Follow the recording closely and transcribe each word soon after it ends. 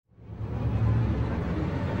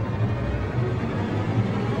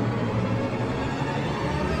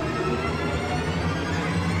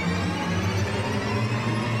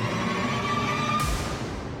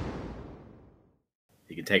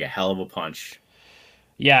take a hell of a punch.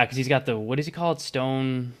 Yeah, because he's got the, what does he call it?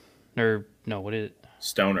 Stone, or no, what is it?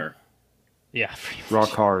 Stoner. Yeah, pretty much. Rock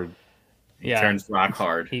hard. He turns rock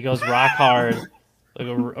hard. He goes rock hard, like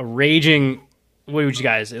a raging. What would you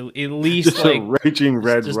guys at least Just like a raging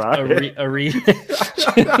red rock?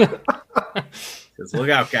 Says, look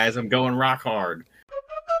out, guys! I'm going rock hard.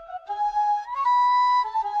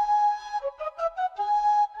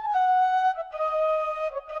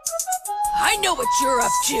 I know what you're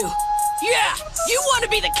up to. Yeah, you want to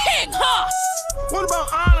be the king, huh? What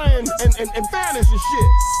about honor and fairness and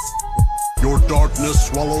shit? Your darkness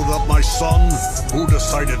swallowed up my son? Who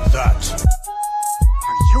decided that?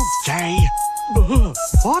 Are you gay?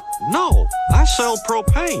 What? No, I sell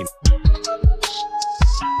propane.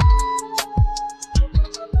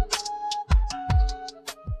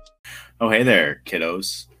 Oh, hey there,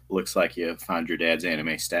 kiddos. Looks like you found your dad's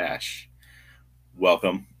anime stash.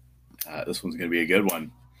 Welcome. This one's going to be a good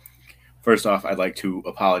one. First off, I'd like to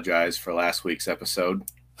apologize for last week's episode.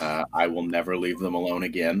 I will never leave them alone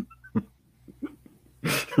again.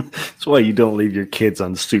 That's why you don't leave your kids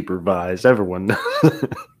unsupervised. Everyone knows.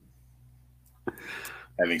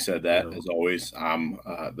 Having said that, as always, I'm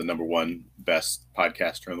the number one best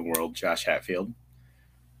podcaster in the world, Josh Hatfield.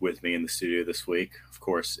 With me in the studio this week, of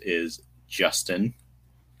course, is Justin.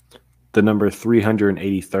 The number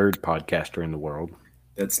 383rd podcaster in the world.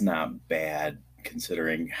 That's not bad,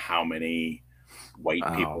 considering how many white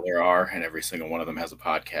people there are, and every single one of them has a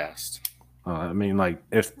podcast. I mean, like,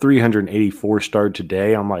 if 384 started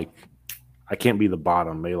today, I'm like, I can't be the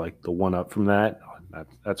bottom. Maybe like the one up from that.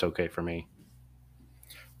 That's okay for me.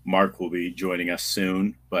 Mark will be joining us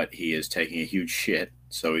soon, but he is taking a huge shit,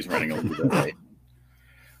 so he's running a little bit late.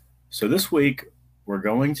 So this week, we're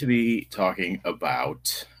going to be talking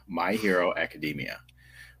about My Hero Academia,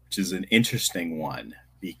 which is an interesting one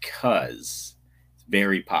because it's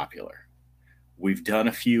very popular. We've done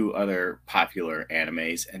a few other popular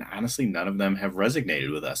animes, and honestly, none of them have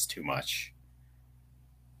resonated with us too much.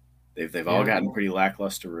 They've all gotten pretty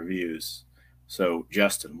lackluster reviews. So,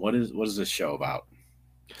 Justin, what is this show about?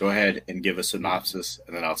 Go ahead and give a synopsis,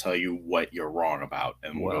 and then I'll tell you what you're wrong about.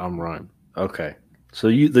 And what I'm wrong. Okay. So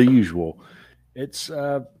the usual. It's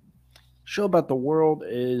a show about the world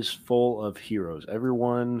is full of heroes.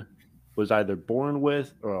 Everyone was either born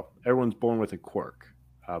with, or everyone's born with a quirk,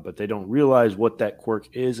 but they don't realize what that quirk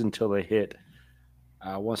is until they hit,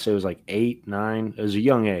 I want to say it was like 8, 9. It was a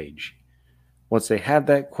young age. Once they have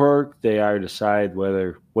that quirk, they either decide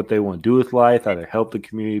what they want to do with life, either help the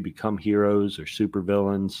community, become heroes, or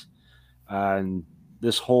supervillains. And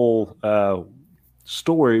this whole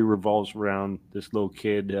story revolves around this little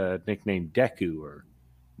kid nicknamed Deku, or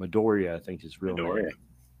Midoriya, I think his real name.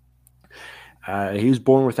 He was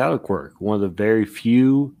born without a quirk. One of the very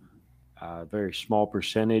few, very small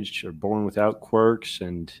percentage are born without quirks,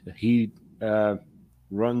 and he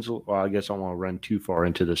runs. Well, I guess I don't want to run too far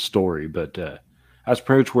into the story, but that's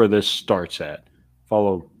pretty much where this starts at.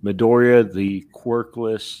 Follow Midoriya, the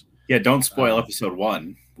quirkless. Yeah, don't spoil episode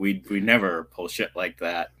 1. We never pull shit like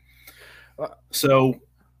that. So,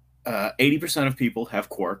 80% of people have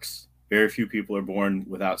quirks. Very few people are born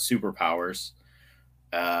without superpowers.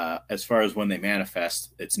 As far as when they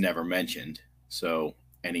manifest, it's never mentioned. So,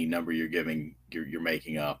 any number you're giving, you're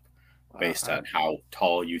making up based on how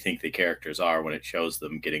tall you think the characters are when it shows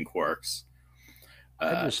them getting quirks.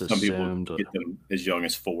 Some people get them as young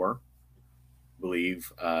as 4. I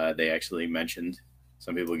believe they actually mentioned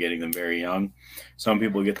some people getting them very young. Some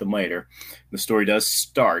people get them later. The story does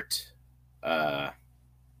start about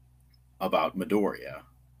Midoriya,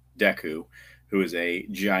 Deku, who is a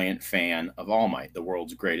giant fan of All Might, the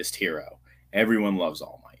world's greatest hero. Everyone loves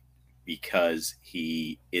All Might because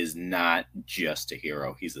he is not just a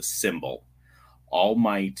hero. He's a symbol. All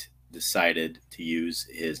Might decided to use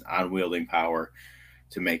his unwielding power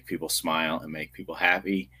to make people smile and make people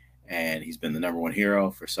happy. And he's been the number one hero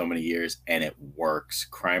for so many years, and it works.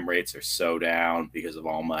 Crime rates are so down because of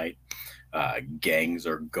All Might. Gangs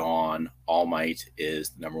are gone. All Might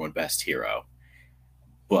is the number one best hero.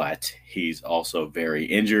 But he's also very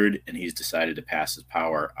injured, and he's decided to pass his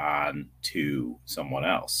power on to someone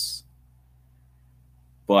else.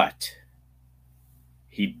 But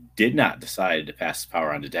he did not decide to pass his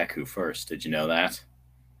power on to Deku first. Did you know that?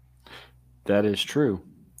 That is true.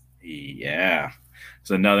 Yeah.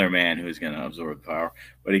 There's another man who's going to absorb the power.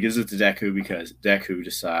 But he gives it to Deku because Deku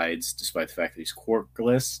decides, despite the fact that he's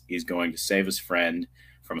quirkless, he's going to save his friend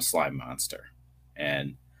from a slime monster.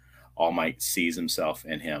 And All Might sees himself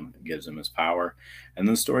in him and gives him his power. And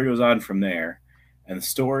then the story goes on from there. And the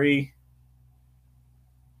story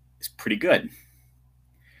is pretty good.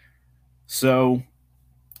 So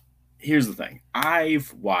here's the thing.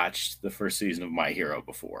 I've watched the first season of My Hero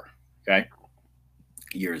before, okay?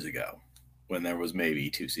 Years ago when there was maybe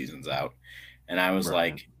 2 seasons out. And I was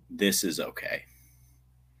like, this is okay.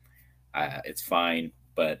 It's fine,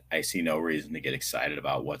 but I see no reason to get excited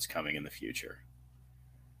about what's coming in the future.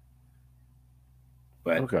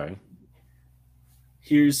 But Okay.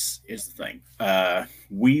 here's the thing.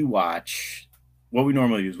 We watch what we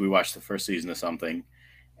normally do is we watch the first season of something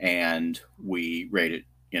and we rate it,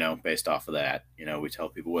 based off of that. We tell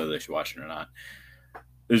people whether they should watch it or not.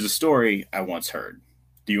 There's a story I once heard.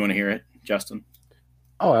 Do you want to hear it, Justin?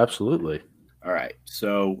 Oh, absolutely. All right.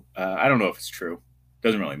 So I don't know if it's true.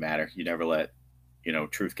 Doesn't really matter. You never let,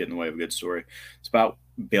 truth get in the way of a good story. It's about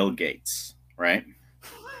Bill Gates, right?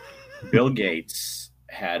 Bill Gates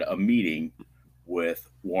had a meeting with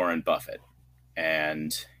Warren Buffett,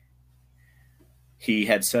 and he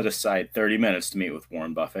had set aside 30 minutes to meet with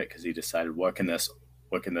Warren Buffett because he decided, what can this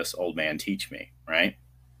old man teach me, right?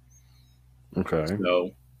 Okay.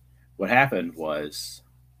 So what happened was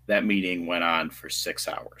that meeting went on for 6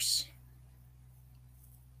 hours.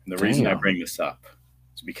 And the reason I bring this up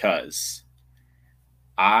is because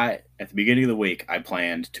at the beginning of the week, I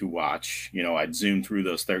planned to watch, I'd zoom through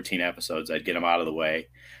those 13 episodes. I'd get them out of the way.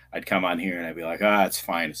 I'd come on here and I'd be like, it's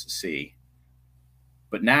fine. It's a C.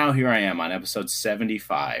 But now here I am on episode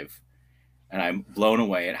 75, and I'm blown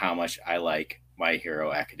away at how much I like My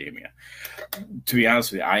Hero Academia. To be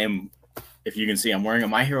honest with you, I am, if you can see, I'm wearing a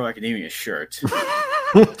My Hero Academia shirt.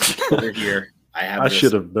 Over here, I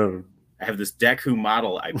should have known. I have this Deku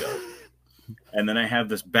model I built. And then I have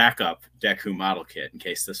this backup Deku model kit in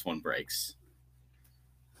case this one breaks.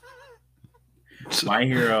 My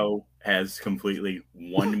Hero has completely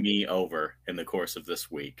won me over in the course of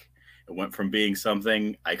this week. It went from being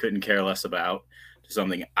something I couldn't care less about to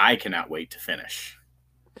something I cannot wait to finish.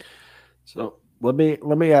 So let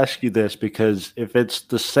me ask you this, because if it's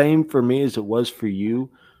the same for me as it was for you,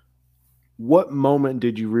 what moment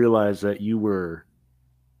did you realize that you were,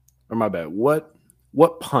 or my bad, what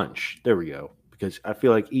punch? There we go. Because I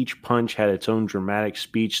feel like each punch had its own dramatic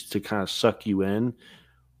speech to kind of suck you in.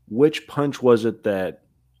 Which punch was it that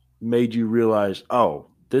made you realize, oh,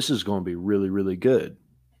 this is going to be really, really good?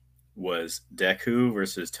 Was Deku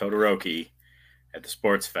versus Todoroki at the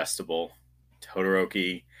sports festival.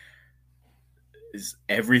 Todoroki is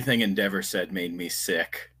everything Endeavor said made me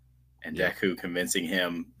sick, and Deku convincing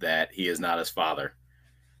him that he is not his father.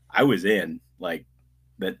 I was in, like,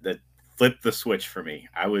 that flipped the switch for me.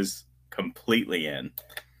 I was completely in.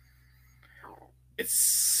 It's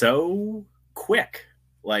so quick.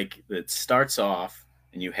 Like, it starts off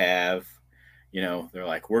and you have, they're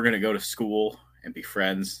like, we're going to go to school and be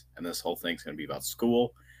friends, and this whole thing's going to be about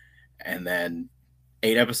school. And then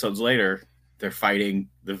 8 episodes later, they're fighting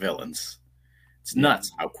the villains. It's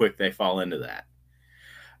nuts how quick they fall into that.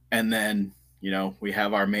 And then, we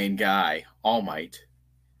have our main guy, All Might,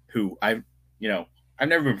 who I've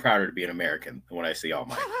never been prouder to be an American than when I see All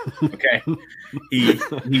Might. Okay.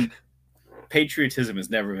 he patriotism has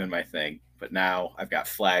never been my thing, but now I've got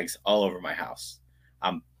flags all over my house.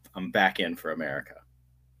 I'm back in for America.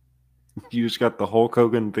 You just got the Hulk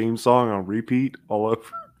Hogan theme song on repeat all over.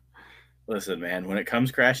 Listen, man, when it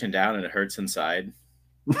comes crashing down and it hurts inside,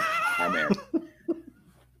 I'm in.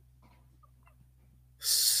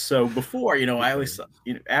 So before, I always,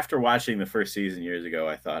 after watching the first season years ago,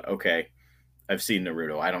 I thought, okay, I've seen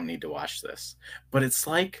Naruto. I don't need to watch this. But it's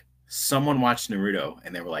like someone watched Naruto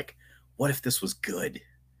and they were like, what if this was good?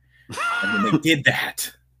 And then they did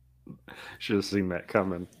that. Should have seen that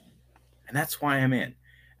coming. And that's why I'm in.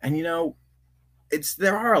 And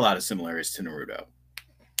there are a lot of similarities to Naruto.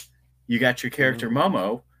 You got your character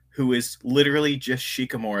Momo, who is literally just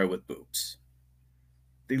Shikimura with boobs.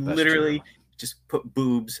 They literally just put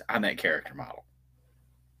boobs on that character model.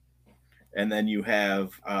 And then you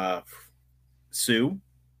have Sue,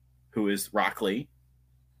 who is Rock Lee.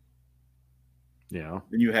 Yeah.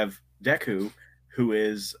 Then you have Deku, who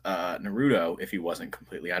is Naruto if he wasn't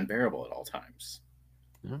completely unbearable at all times.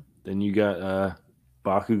 Yeah. Then you got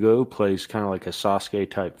Bakugo, plays kind of like a Sasuke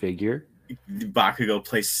type figure. Bakugo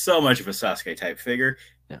plays so much of a Sasuke type figure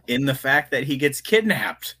in the fact that he gets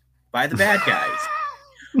kidnapped by the bad guys.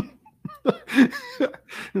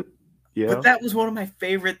 Yeah. But that was one of my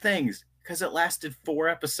favorite things because it lasted 4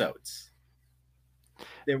 episodes.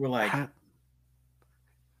 They were like,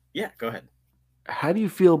 yeah, go ahead. How do you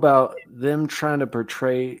feel about them trying to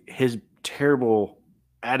portray his terrible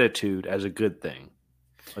attitude as a good thing?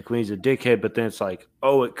 Like when he's a dickhead, but then it's like,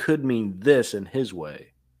 oh, it could mean this in his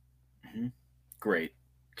way. Mm-hmm. Great.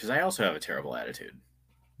 Because I also have a terrible attitude.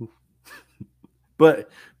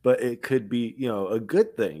 but it could be, a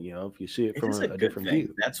good thing, if you see it It from is a a good different thing.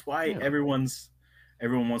 view. That's why Yeah. everyone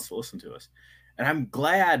wants to listen to us, and I'm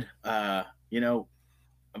glad. I'm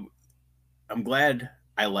glad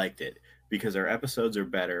I liked it because our episodes are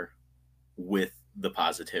better with the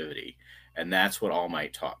positivity, and that's what All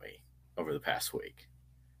Might taught me over the past week.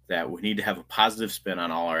 That we need to have a positive spin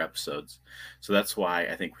on all our episodes. So that's why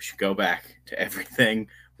I think we should go back to everything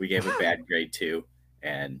we gave a bad grade to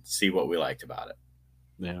and see what we liked about it.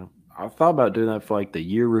 Yeah. I thought about doing that for like the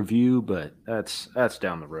year review, but that's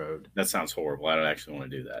down the road. That sounds horrible. I don't actually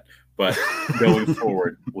want to do that. But going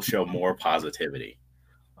forward, we'll show more positivity.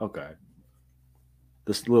 Okay.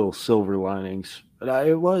 This little silver linings, but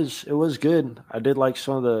it was good. I did like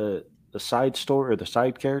some of the side story or the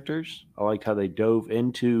side characters. I liked how they dove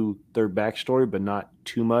into their backstory, but not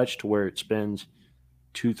too much to where it spends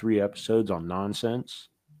 2-3 episodes on nonsense.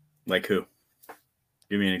 Like who?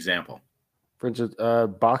 Give me an example. For instance,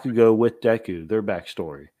 Bakugo with Deku, their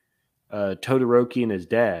backstory. Todoroki and his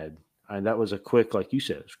dad. And that was a quick, like you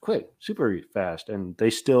said, it was quick, super fast, and they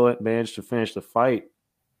still managed to finish the fight.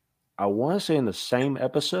 I want to say in the same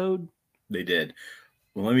episode. They did.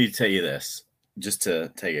 Well, let me tell you this, just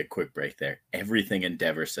to take a quick break there. Everything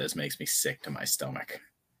Endeavor says makes me sick to my stomach.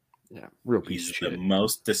 Yeah, real piece He's of shit. the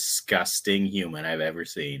most disgusting human I've ever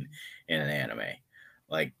seen in an anime.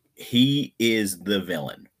 Like, he is the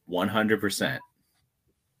villain, 100%.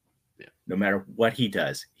 Yeah. No matter what he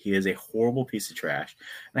does, he is a horrible piece of trash.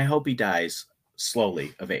 And I hope he dies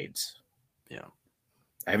slowly of AIDS. Yeah.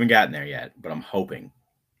 I haven't gotten there yet, but I'm hoping.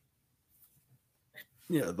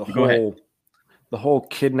 Yeah, Go the whole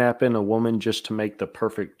kidnapping a woman just to make the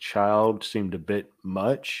perfect child seemed a bit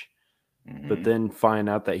much. But then find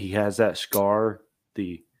out that he has that scar,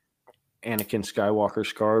 the Anakin Skywalker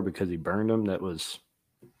scar, because he burned him. That was,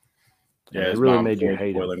 Yeah, it his really mom made you poured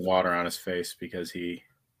hate him. boiling water on his face because he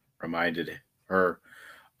reminded her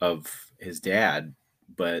of his dad.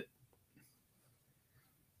 But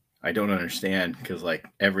I don't understand because, like,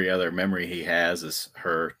 every other memory he has is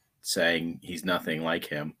her saying he's nothing like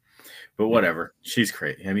him. But whatever, she's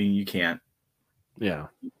crazy. I mean, you can't. Yeah,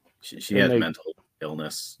 She has mental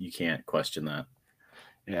illness. You can't question that.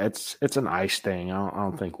 yeah, it's an ice thing. I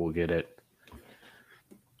don't think we'll get it.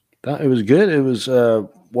 It was good. It was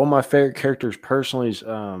one of my favorite characters personally is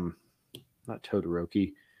not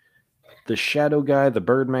Todoroki, the Shadow guy, the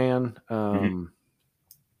Birdman. I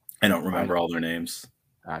don't remember all their names.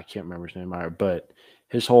 I can't remember his name either, but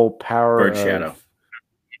his whole power. Bird Shadow.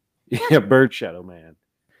 Yeah, Bird Shadow Man.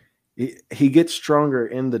 He gets stronger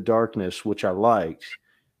in the darkness, which I liked.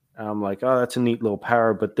 I'm like, oh, that's a neat little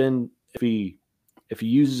power. But then if he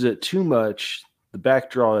uses it too much, the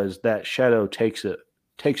backdraw is that Shadow takes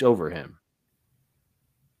over him.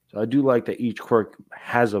 So I do like that each quirk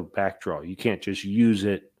has a backdraw. You can't just use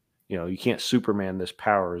it. You can't Superman this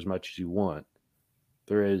power as much as you want.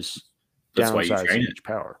 There is That's why you downsides to train it. each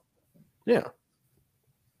power. Yeah.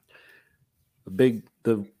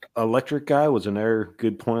 The electric guy was another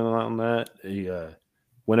good point on that. He,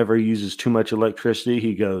 whenever he uses too much electricity,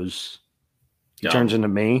 he turns into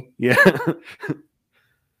me. Yeah.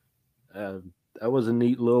 That was a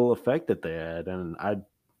neat little effect that they had. And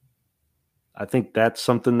I think that's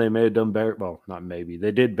something they may have done better. Well, not maybe.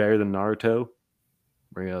 They did better than Naruto.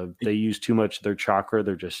 Where, they use too much of their chakra.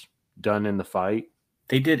 They're just done in the fight.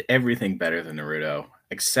 They did everything better than Naruto,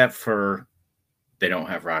 except for they don't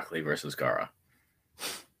have Rock Lee versus Gaara.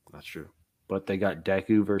 That's true. But they got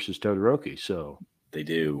Deku versus Todoroki, so They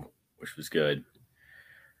do, which was good.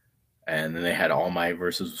 And then they had All Might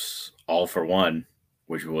versus All for One,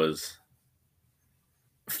 which was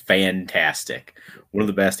fantastic. One of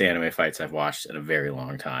the best anime fights I've watched in a very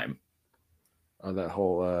long time. that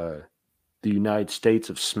whole the United States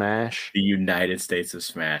of Smash. The United States of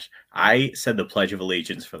Smash. I said the Pledge of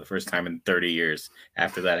Allegiance for the first time in 30 years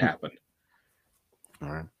after that happened. All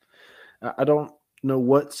right. I don't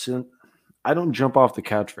know I don't jump off the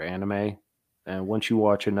couch for anime. And once you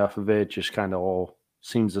watch enough of it, just kind of all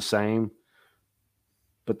seems the same.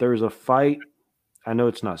 But there's a fight. I know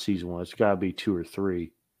it's not season 1. It's got to be 2 or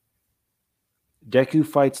 3. Deku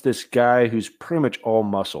fights this guy who's pretty much all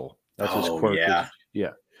muscle. That's his quirk. Yeah.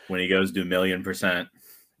 Yeah. When he goes to 1,000,000%.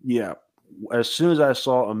 Yeah. As soon as I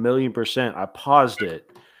saw 1,000,000%, I paused it,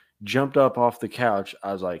 jumped up off the couch.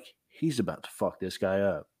 I was like, he's about to fuck this guy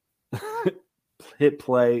up. Hit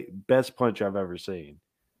play, best punch I've ever seen.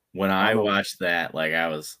 When I watched that, like I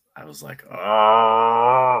was like,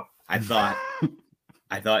 oh, I thought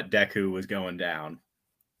Deku was going down.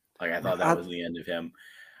 Like I thought that was the end of him.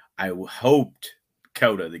 I hoped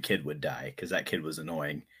Kota, the kid, would die because that kid was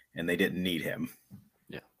annoying and they didn't need him.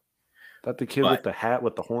 Yeah. That the kid with the hat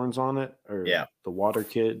with the horns on it, or Yeah. the water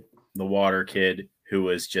kid? The water kid who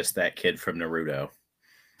was just that kid from Naruto.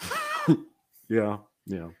 Yeah,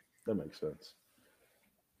 that makes sense.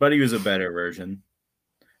 But he was a better version.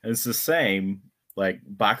 And it's the same. Like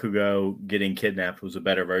Bakugo getting kidnapped was a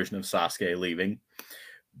better version of Sasuke leaving.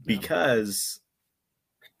 Because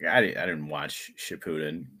I didn't watch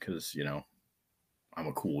Shippuden because, I'm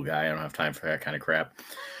a cool guy. I don't have time for that kind of crap.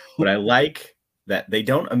 But I like that they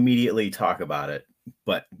don't immediately talk about it.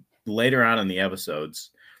 But later on in the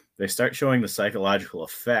episodes, they start showing the psychological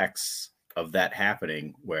effects of that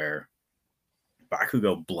happening, where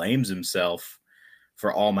Bakugo blames himself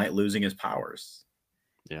for All Might losing his powers.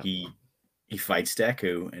 Yeah. He fights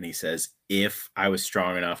Deku and he says, if I was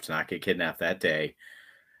strong enough to not get kidnapped that day,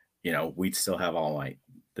 we'd still have All Might.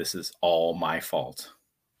 This is all my fault.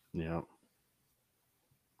 Yeah.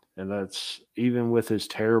 And that's even with his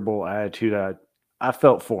terrible attitude. I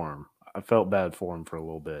felt for him. I felt bad for him for a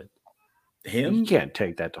little bit. You can't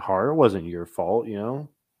take that to heart. It wasn't your fault, Yeah.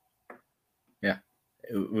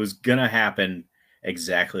 It was going to happen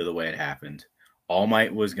exactly the way it happened. All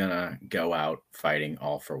Might was going to go out fighting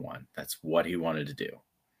All for One. That's what he wanted to do.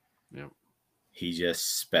 Yeah. He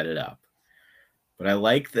just sped it up. But I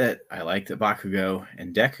like that Bakugo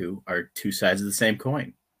and Deku are two sides of the same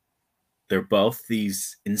coin. They're both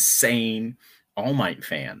these insane All Might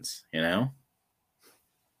fans, And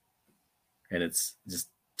it's just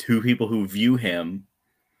two people who view him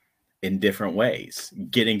in different ways,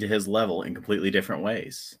 getting to his level in completely different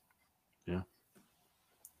ways. Yeah.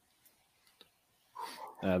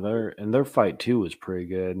 Their fight too was pretty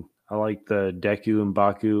good. I like the Deku and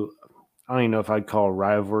Baku. I don't even know if I'd call it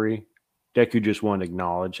rivalry. Deku just wanted to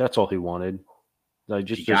acknowledge. That's all he wanted.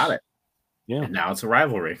 He got it. Yeah. And now it's a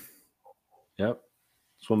rivalry. Yep.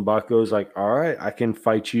 So when Bakugo's like, all right, I can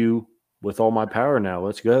fight you with all my power now.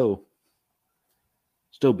 Let's go.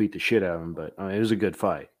 Still beat the shit out of him, but it was a good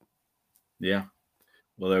fight. Yeah.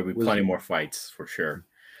 Well, there'll be plenty more fights for sure.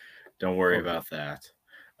 Don't worry about that.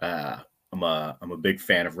 I'm a big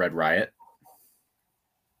fan of Red Riot.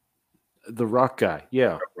 The rock guy.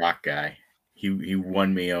 Yeah. Rock guy. He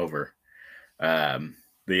won me over.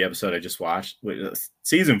 The episode I just watched,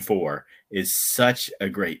 season 4, is such a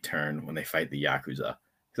great turn when they fight the Yakuza.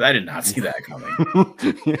 Because I did not see that coming.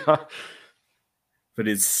 Yeah. But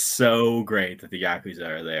it's so great that the Yakuza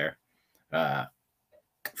are there.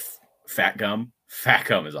 Fat Gum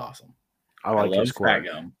is awesome. I love his Fat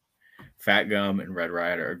Gum. Fat Gum and Red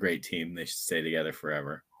Riot are a great team. They should stay together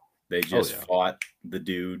forever. They just fought the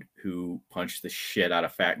dude who punched the shit out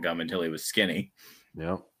of Fat Gum until he was skinny.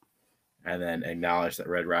 Yeah. And then acknowledged that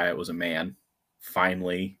Red Riot was a man.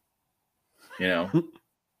 Finally,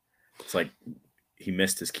 it's like he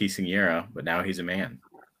missed his quinceañera, but now he's a man.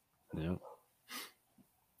 Yeah.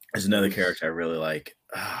 There's another character I really like.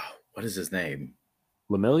 What is his name?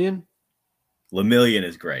 Lemillion? Lemillion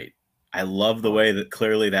is great. I love the way that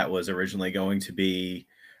clearly that was originally going to be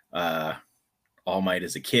All Might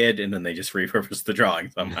as a kid, and then they just repurposed the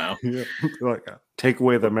drawing somehow. Yeah. Like, take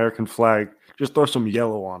away the American flag, just throw some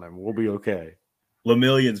yellow on him. We'll be okay.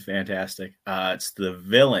 Lemillion's fantastic. It's the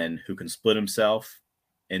villain who can split himself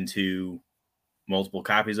into multiple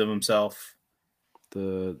copies of himself.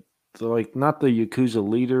 The not the Yakuza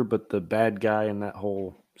leader, but the bad guy in that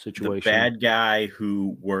whole situation. The bad guy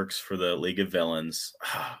who works for the League of Villains.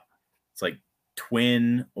 It's like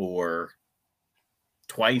Twin or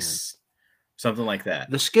Twice, something like that.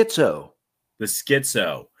 The Schizo. The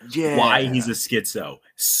Schizo. Yeah. Why he's a Schizo.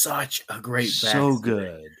 Such a great backstory. So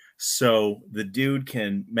good. So the dude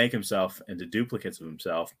can make himself into duplicates of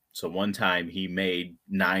himself. So one time he made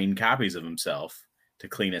 9 copies of himself to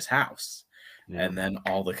clean his house. Yeah. And then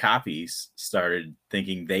all the copies started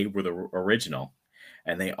thinking they were the original.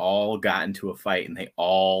 And they all got into a fight and they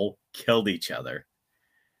all killed each other.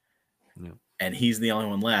 Yeah. And he's the only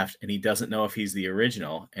one left. And he doesn't know if he's the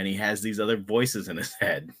original. And he has these other voices in his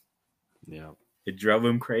head. Yeah. It drove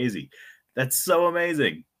him crazy. That's so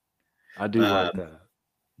amazing. I do like that.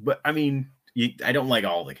 But I mean, I don't like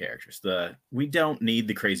all the characters. We don't need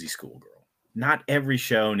the crazy schoolgirl. Not every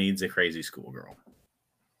show needs a crazy schoolgirl.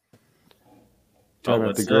 Talking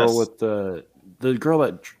about the girl with the girl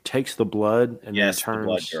that takes the blood and then turns the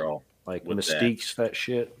blood girl, like Mystique's that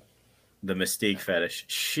shit. The Mystique fetish.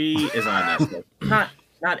 She is on that stuff.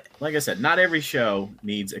 Not like I said, not every show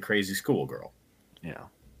needs a crazy schoolgirl. Yeah.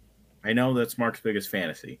 I know that's Mark's biggest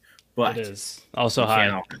fantasy, but it is also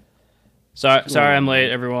high. Sorry, I'm late,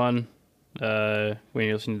 everyone. When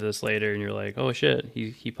you listen to this later and you're like, "Oh shit,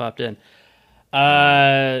 he popped in."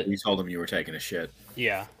 You told him you were taking a shit.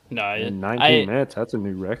 Yeah. No, In 19 minutes, that's a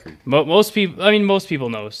new record. most people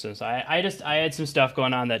know since I had some stuff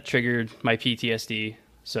going on that triggered my PTSD,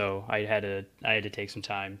 so I had to take some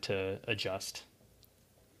time to adjust.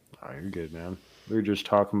 Oh, you're good, man. We were just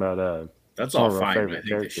talking about That's some all of our fine. But I favorite think the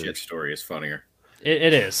characters. shit story is funnier.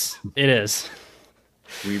 It is.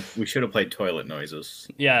 We should have played toilet noises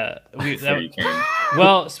Yeah. before you came.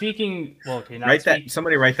 Well, speaking. Well, okay.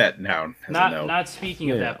 Somebody write that down. As a note. Not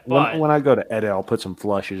speaking of Yeah, that, but when I go to edit, I'll put some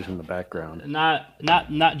flushes in the background.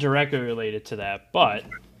 not directly related to that, but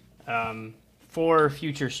for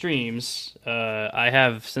future streams,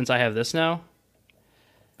 since I have this now.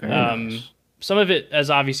 Very nice. Some of it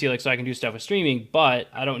as obviously like so I can do stuff with streaming, but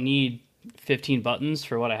I don't need 15 buttons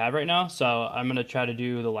for what I have right now. So I'm gonna try to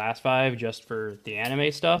do the last 5 just for the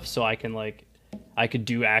anime stuff, so I could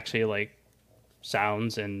do actually like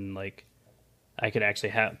sounds and like I could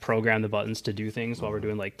actually program the buttons to do things while we're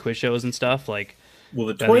doing like quiz shows and stuff. Like, Well,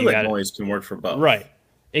 the then you toilet gotta- noise can work for both. right?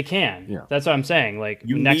 It can. Yeah. That's what I'm saying. Like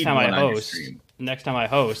You next need time I one on your host, stream.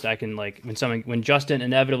 I can like when Justin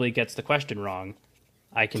inevitably gets the question wrong,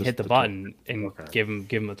 I can hit the button and give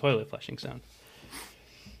him a toilet flushing sound.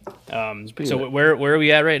 So where are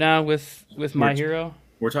we at right now with My Hero?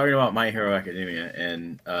 We're talking about My Hero Academia,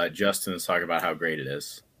 and Justin is talking about how great it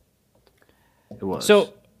is. It was.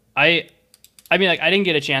 So I mean, like I didn't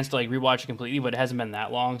get a chance to like rewatch it completely, but it hasn't been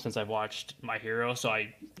that long since I've watched My Hero, so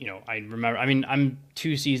I remember. I mean, I'm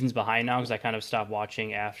 2 seasons behind now because I kind of stopped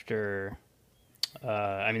watching after.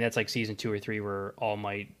 That's like season 2 or 3 where All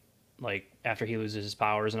Might, like after he loses his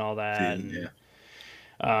powers and all that.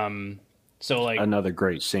 And, so like another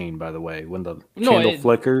great scene, by the way, when the candle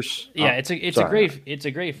flickers. Yeah, it's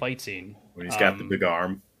a great fight scene. When he's got the big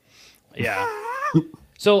arm. Yeah.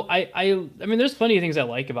 So I mean, there's plenty of things I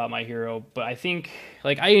like about My Hero, but I think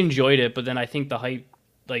like I enjoyed it, but then I think the hype,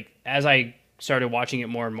 like as I started watching it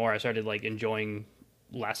more and more, I started like enjoying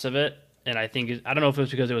less of it. And I don't know if it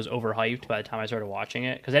was because it was overhyped by the time I started watching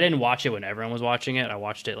it, because I didn't watch it when everyone was watching it. I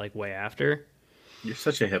watched it like way after. You're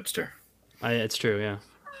such a hipster. It's true, yeah.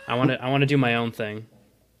 I want to do my own thing.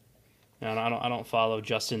 And I don't follow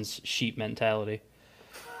Justin's sheep mentality.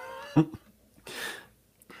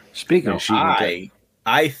 Speaking No, of sheep,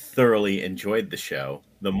 I thoroughly enjoyed the show.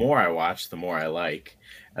 The more I watch, the more I like.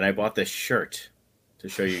 And I bought this shirt to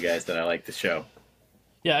show you guys that I like the show.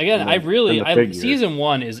 Yeah, again, season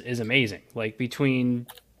 1 is amazing. Like between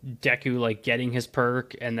Deku like getting his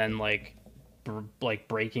perk and then like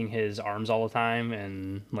breaking his arms all the time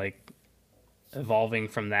and like evolving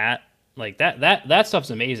from that, like that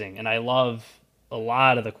stuff's amazing. And I love a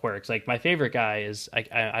lot of the quirks. Like my favorite guy is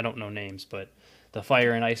I don't know names, but the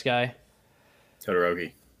fire and ice guy,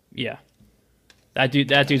 Todoroki. Yeah, that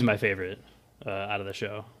dude's my favorite out of the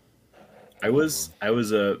show. I was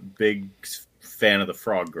a big fan of the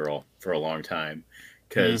Frog Girl for a long time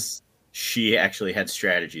because she actually had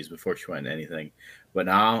strategies before she went into anything. But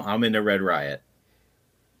now I'm into Red Riot.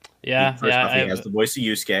 Yeah, First off, he has the voice of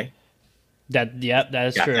Yusuke. That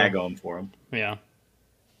is Got true. that going for him. Yeah,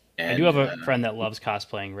 And, I do have a friend that loves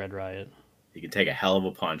cosplaying Red Riot. He can take a hell of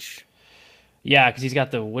a punch. Yeah, because he's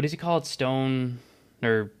got the, what does he call it? Stone,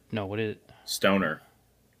 or no, what is it? Stoner.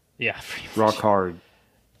 Yeah, rock hard.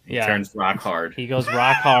 He turns rock hard. He goes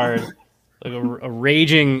rock hard, like a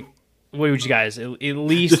raging. What would you guys at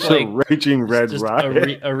least Just like a raging red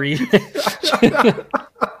riot?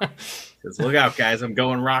 Says, look out, guys! I'm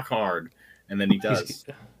going rock hard, and then he does.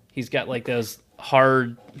 He's got like those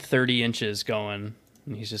hard 30 inches going.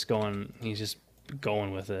 And he's just going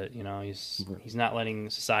with it. You know, he's not letting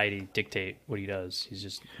society dictate what he does.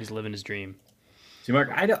 He's living his dream. See, Mark,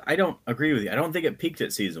 I don't agree with you. I don't think it peaked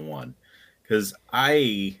at season 1 because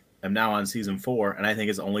I am now on season 4, and I think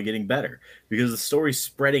it's only getting better because the story's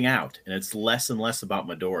spreading out, and it's less and less about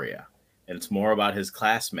Midoriya, and it's more about his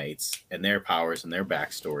classmates and their powers and their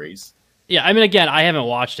backstories. Yeah, I mean, again, I haven't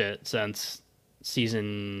watched it since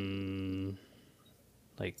season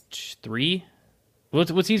like 3.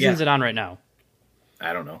 What season is it on right now?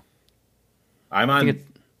 I don't know. I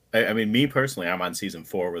mean, me personally, I'm on season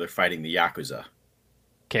 4 where they're fighting the Yakuza.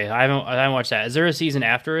 Okay, I haven't watched that. Is there a season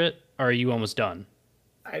after it, or are you almost done?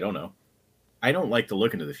 I don't know. I don't like to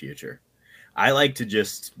look into the future. I like to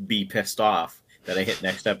just be pissed off that I hit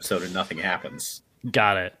next episode and nothing happens.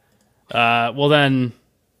 Got it. Well then,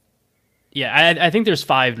 yeah, I think there's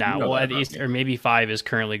 5 now. Well, at least, or maybe 5 is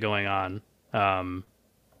currently going on.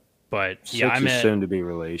 But yeah, 6 is soon to be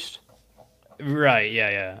released. Right.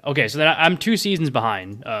 Yeah. Okay, so then I'm 2 seasons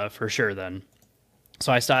behind, for sure. Then,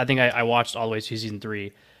 so I think I watched all the way to season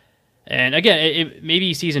 3, and again,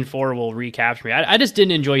 maybe season 4 will recapture me. I just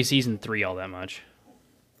didn't enjoy season 3 all that much.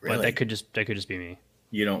 Really? But that could just be me.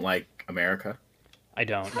 You don't like America? I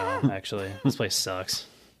don't know, actually. This place sucks.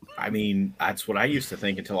 I mean, that's what I used to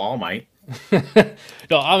think until All Might.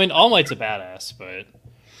 No, I mean, All Might's a badass, but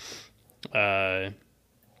I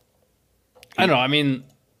don't know. I mean,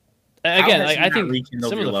 again, like, I think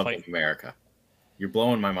some of the love of America. You're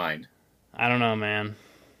blowing my mind. I don't know, man.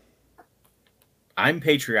 I'm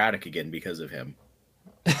patriotic again because of him.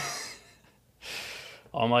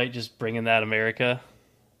 All Might just bringing that America.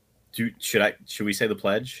 Should we say the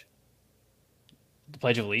pledge? The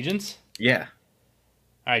Pledge of Allegiance? Yeah.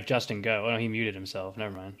 All right, Justin, go. Oh, no, he muted himself.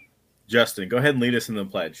 Never mind. Justin, go ahead and lead us in the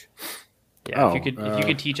pledge. Yeah, if you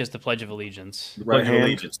could teach us the Pledge of Allegiance. The Pledge of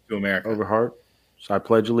Allegiance to America. Over heart. So I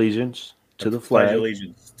pledge allegiance to the flag. Pledge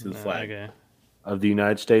allegiance to the flag. Okay. Of the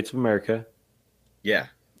United States of America. Yeah.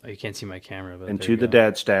 Oh, you can't see my camera, but and to the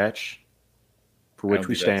dad statch, for which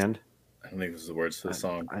we stand. I don't think this is the words to the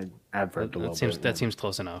song. I adverb a little bit. That seems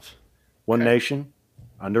close enough. One nation,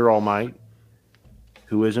 under all might,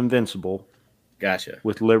 who is invincible. Gotcha.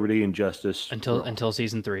 With liberty and justice until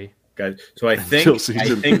season 3. Guys, so I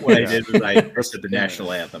think what I did was I said the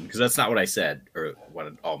national anthem because that's not what I said or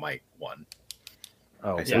what All Might won.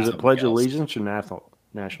 Oh, was it Pledge Allegiance or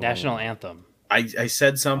national anthem? I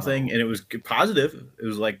said something and it was positive. It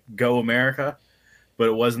was like "Go America," but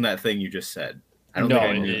it wasn't that thing you just said. I don't think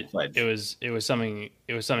I knew the pledge. It was something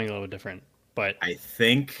a little different. But I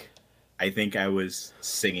think I was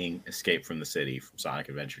singing "Escape from the City" from Sonic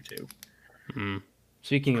Adventure 2. Mm-hmm.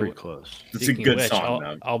 Speaking pretty of, close. It's a good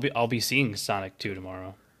song. I'll be seeing Sonic 2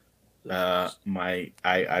 tomorrow. I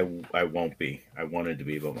won't be. I wanted to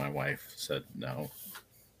be, but my wife said no.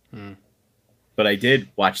 But I did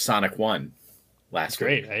watch Sonic 1 last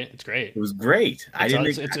week. Great, right? It's great. It was great.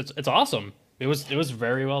 It's awesome. It was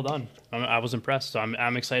very well done. I was impressed. So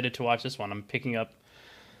I'm excited to watch this one. I'm picking up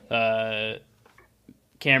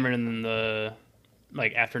Cameron in the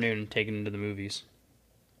afternoon and taking him to the movies.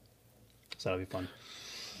 So that'll be fun.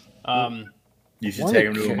 You should take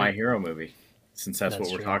him to a My Hero movie, since that's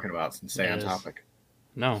what we're talking about. Since stay on topic.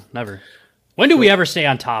 No, never. When do we ever stay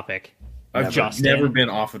on topic? I've never been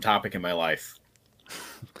off of topic in my life.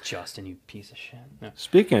 Justin, you piece of shit. No.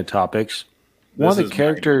 Speaking of topics, one of the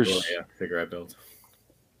characters figure I built.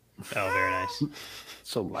 Oh, very nice.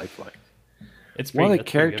 So lifelike. It's one of the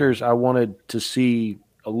characters I wanted to see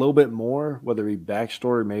a little bit more, whether it be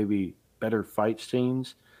backstory, maybe better fight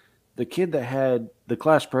scenes. The kid that had the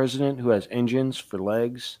class president who has engines for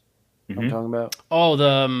legs. I'm talking about. Oh,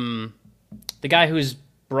 the guy whose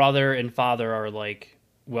brother and father are like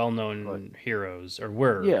well-known heroes, or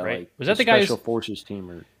were, right? Like was that the guy? Special Forces team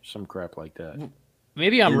or some crap like that.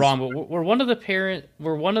 Maybe I'm wrong, but were one of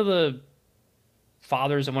the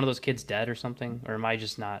fathers of one of those kids dead or something, or am I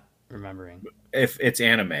just not remembering? If it's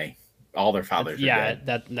anime, all their fathers are dead.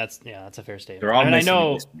 That's a fair statement. They're all I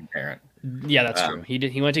know. Parent. Yeah, that's true.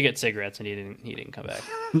 He went to get cigarettes and he didn't come back.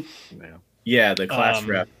 Yeah, the class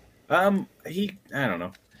rep. I don't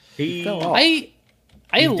know. He fell off. I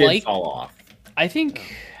did fall off. I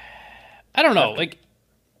think I don't know. Like,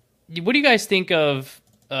 what do you guys think of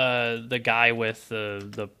the guy with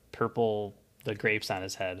the purple grapes on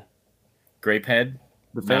his head? Grape head?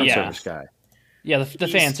 The fan service guy. Yeah, the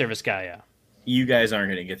fan service guy. Yeah. You guys aren't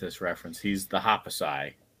going to get this reference. He's the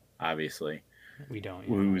Hapasai, obviously. We don't.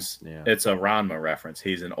 It's a Ranma reference.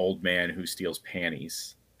 He's an old man who steals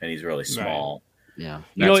panties, and he's really small. Right. Yeah.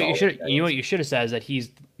 You know what you should have said is that he's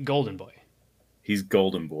Golden Boy. He's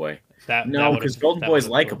Golden Boy. Because Golden Boy's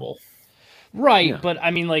likable. Right, yeah. But I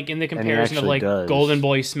mean, like in the comparison of like Golden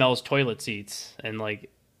Boy smells toilet seats, and like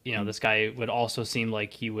this guy would also seem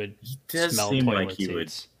like he would smell toilet seats. He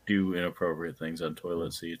would do inappropriate things on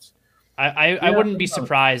toilet seats. I wouldn't be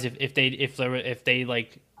surprised if they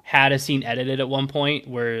like had a scene edited at one point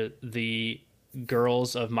where the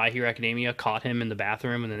girls of My Hero Academia caught him in the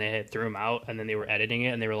bathroom and then they threw him out, and then they were editing it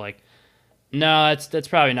and they were like, no, that's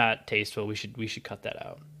probably not tasteful. We should cut that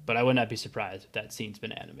out. But I would not be surprised if that scene's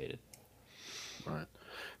been animated. Right.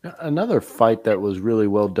 Now, another fight that was really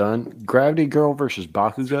well done: Gravity Girl versus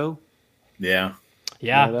Bakugo. Yeah.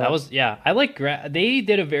 Yeah, that was. Yeah, I like. They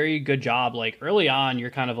did a very good job. Like early on, you're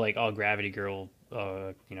kind of like, oh, Gravity Girl.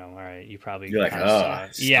 All right, you probably. You're like,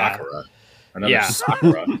 Sakura. Another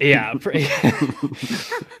Sakura. Yeah.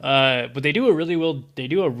 But they do a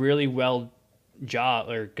really well job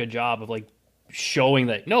or good job of like showing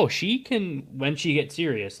that she can, when she gets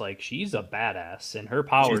serious, like she's a badass and her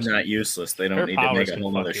powers. She's not useless. They don't need to make a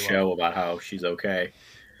whole other show about how she's okay.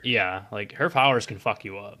 Yeah, like her powers can fuck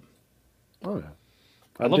you up. Oh yeah.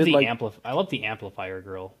 I love the amplifier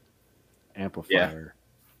girl. Amplifier. Yeah.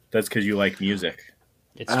 That's because you like music.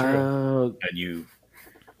 It's true. And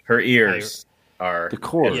her ears are the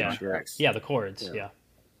cords. Yeah, the cords. Yeah.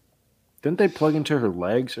 Didn't they plug into her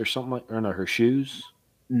legs or something like, or no, her shoes?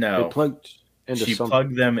 No, they plugged into she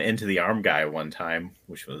plugged them into the arm guy one time,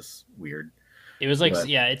 which was weird. It was like,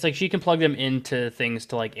 it's like she can plug them into things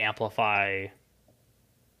to like amplify,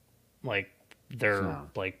 like their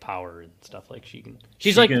like power and stuff. Like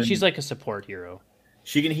she's like a support hero.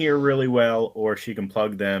 She can hear really well, or she can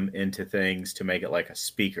plug them into things to make it like a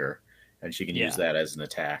speaker, and she can use that as an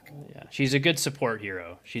attack. Yeah, she's a good support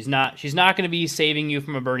hero. She's not going to be saving you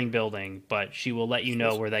from a burning building, but she will let you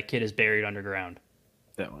know where that kid is buried underground.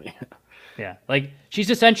 Definitely. Yeah, like she's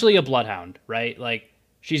essentially a bloodhound, right? Like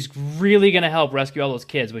she's really going to help rescue all those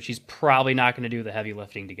kids, but she's probably not going to do the heavy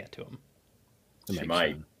lifting to get to them. She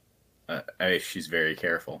might. She's very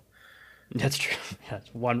careful. That's true. Yeah, it's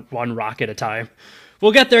one rock at a time.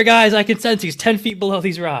 We'll get there, guys. I can sense he's 10 feet below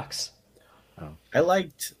these rocks. I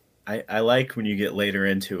like when you get later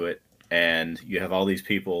into it and you have all these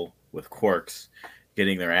people with quirks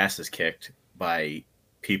getting their asses kicked by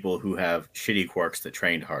people who have shitty quirks that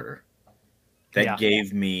trained harder. That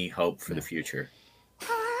gave me hope for the future.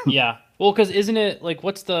 Yeah. Well, because isn't it like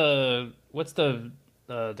what's the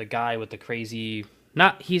guy with the crazy?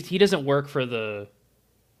 Not he doesn't work for the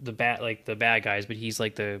bad guys, but he's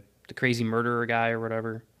like the crazy murderer guy or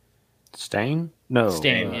whatever. Stain? No.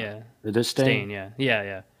 Stain, yeah. It is Stain?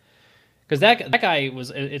 Yeah. Because that guy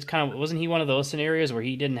wasn't he one of those scenarios where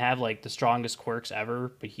he didn't have like the strongest quirks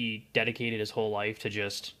ever, but he dedicated his whole life to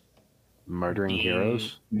just murdering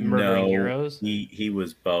heroes? Heroes? He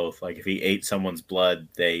was both. Like if he ate someone's blood,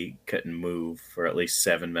 they couldn't move for at least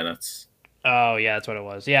 7 minutes. Oh yeah, that's what it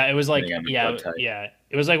was. Yeah, it was like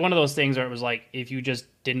it was like one of those things where it was like if you just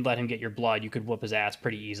didn't let him get your blood, you could whoop his ass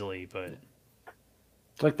pretty easily. But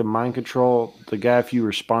it's like the mind control. The guy, if you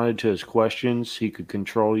responded to his questions, he could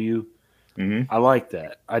control you. Mm-hmm. I like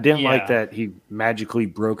that. I didn't like that he magically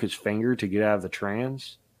broke his finger to get out of the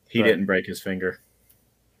trance. He didn't break his finger.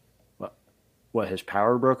 What, his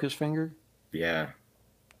power broke his finger? Yeah.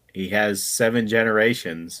 He has 7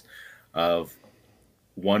 generations of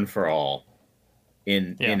one for all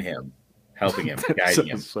in him, helping him, guiding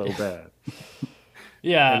him. So bad.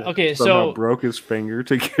 Yeah. Okay. So broke his finger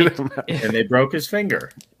to get him out. And they broke his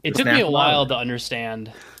finger. It took me a while to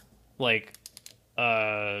understand, like,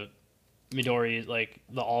 Midori's like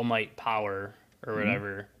the All Might power or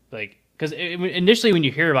whatever. Like, because initially when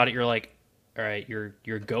you hear about it, you're like, all right, you're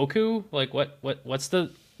Goku. Like, what's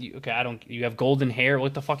the? You have golden hair.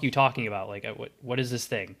 What the fuck are you talking about? Like, what is this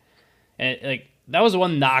thing? And that was the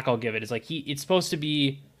one knock I'll give it. Is like it's supposed to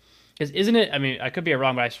be. Because isn't it? I mean, I could be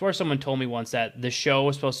wrong, but I swear someone told me once that the show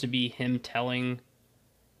was supposed to be him telling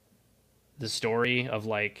the story of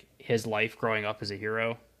like his life growing up as a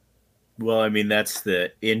hero. Well, I mean, that's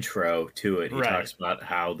the intro to it. He talks about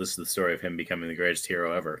how this is the story of him becoming the greatest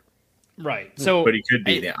hero ever. Right. So, but he could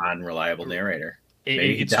be the unreliable narrator.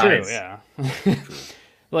 Maybe he it's dies. True, yeah.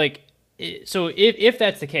 Like, so if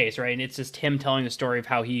that's the case, right, and it's just him telling the story of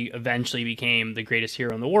how he eventually became the greatest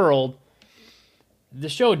hero in the world, the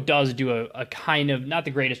show does do a kind of not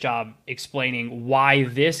the greatest job explaining why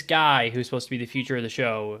this guy who's supposed to be the future of the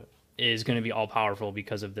show is going to be all powerful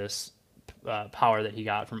because of this power that he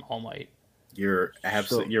got from All Might. You're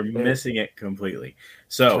absolutely you're missing it completely.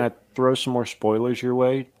 So can I throw some more spoilers your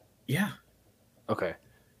way? Yeah. Okay.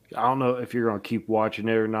 I don't know if you're going to keep watching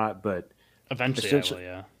it or not, but eventually I will,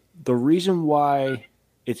 yeah. The reason why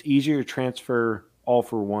it's easier to transfer All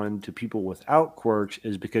for One to people without quirks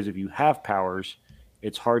is because if you have powers,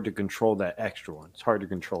 it's hard to control that extra one. It's hard to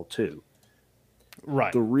control two.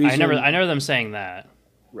 Right. The reason, I never them saying that.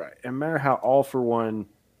 Right. And remember how All for One,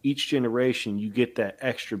 each generation, you get that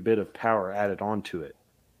extra bit of power added onto it.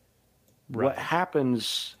 Right. What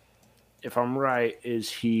happens, if I'm right, is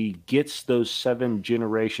he gets those 7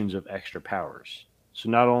 generations of extra powers. So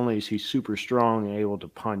not only is he super strong and able to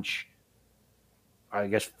punch, I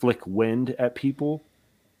guess, flick wind at people,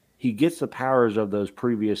 he gets the powers of those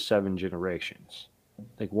previous 7 generations.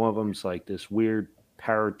 Like one of them's like this weird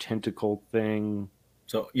power tentacle thing.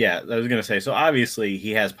 So, yeah, I was going to say, so obviously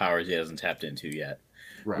he has powers he hasn't tapped into yet.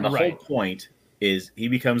 Right. And the whole point is he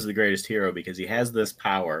becomes the greatest hero because he has this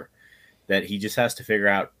power that he just has to figure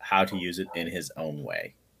out how to use it in his own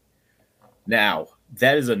way. Now,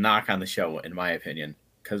 that is a knock on the show, in my opinion,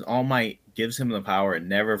 because All Might gives him the power and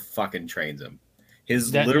never fucking trains him.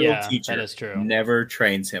 His literal teacher never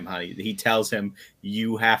trains him how to. He tells him,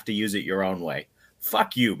 you have to use it your own way.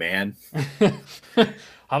 Fuck you, man. How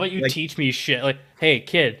about you teach me shit? Like, hey,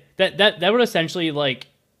 kid, that would essentially like...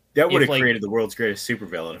 That would have created the world's greatest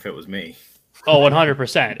supervillain if it was me. Oh,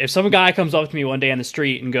 100%. If some guy comes up to me one day on the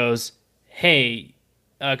street and goes, hey,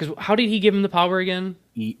 because how did he give him the power again?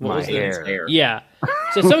 Eat What my was it? His hair. Yeah.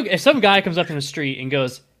 So if some guy comes up in the street and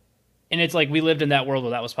goes, and it's like we lived in that world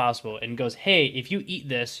where that was possible, and goes, hey, if you eat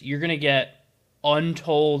this, you're gonna get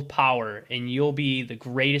untold power, and you'll be the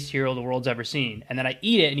greatest hero the world's ever seen. And then I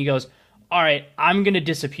eat it, and he goes, all right, I'm gonna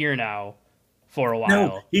disappear now for a while.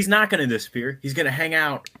 No, he's not going to disappear. He's going to hang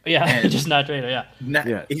out. Yeah, and just not trainer.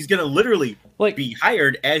 Yeah. He's going to literally Like- be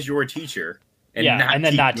hired as your teacher. And Yeah, not and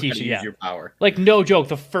then teach not you how teach to you, use yeah. your power. Like, no joke,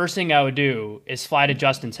 the first thing I would do is fly to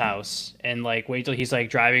Justin's house and, like, wait till he's, like,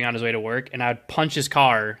 driving on his way to work, and I'd punch his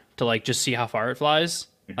car to, like, just see how far it flies.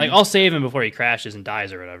 Like, I'll save him before he crashes and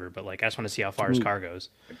dies or whatever, but, like, I just want to see how far his car goes.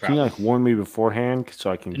 Can you like warn me beforehand so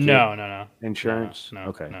I can get No. insurance? No.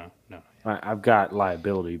 Okay. No. I've got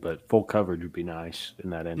liability, but full coverage would be nice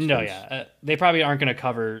in that instance. No, yeah. They probably aren't going to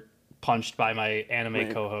cover punched by my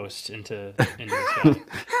anime co-host into this guy.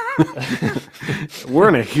 We're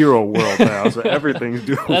in a hero world now, so everything's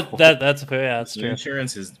doable. That's The true.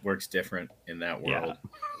 insurance works different in that world.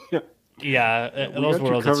 Yeah, We those got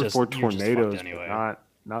you worlds it's covered just for you're just fucked tornadoes, anyway. but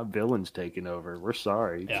not villains taking over. We're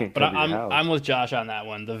sorry, you Yeah, can't but cover your house. I'm with Josh on that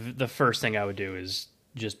one. The first thing I would do is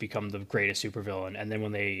just become the greatest supervillain, and then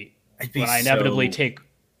when I inevitably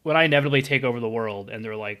take over the world, and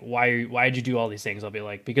they're like, why'd you do all these things? I'll be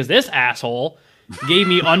like, because this asshole gave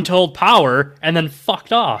me untold power and then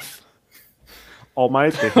fucked off. All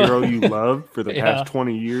Might, the hero you loved for the Yeah. past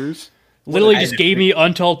 20 years. Literally just gave me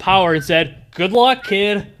untold power and said, "Good luck,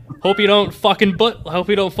 kid. Hope you don't fucking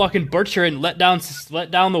butcher and let down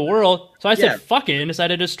the world." So I said, Yeah. "Fuck it," and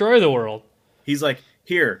decided to destroy the world. He's like,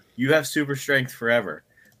 here, you have super strength forever.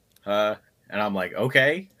 And I'm like,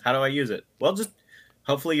 okay, how do I use it? Well, just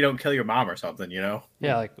hopefully you don't kill your mom or something, you know?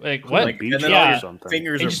 Yeah, like what? Like, beat and then you all or your something.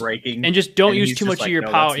 fingers And are just- breaking. And just don't and use he's too just much of like, your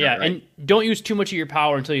 "No, power. that's not Yeah, right." and don't use too much of your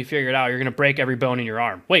power until you figure it out. You're gonna break every bone in your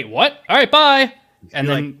arm. Wait, what? All right, bye. And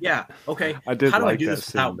You're then like, yeah, okay. I did How do I like do that this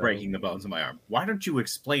scene, without though. breaking the bones in my arm? Why don't you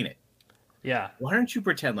explain it? yeah, Why don't you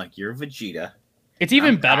pretend like you're Vegeta? it's even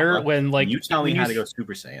I'm better Kappa, when like you tell me when how you to go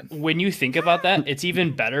Super Saiyan. when you think about that, it's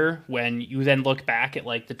even better when you then look back at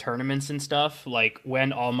like the tournaments and stuff, like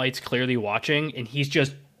when All Might's clearly watching and he's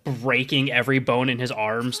just breaking every bone in his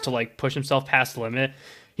arms to like push himself past the limit.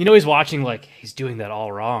 You know he's watching like he's doing that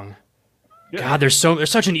all wrong. God, there's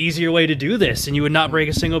such an easier way to do this, and you would not break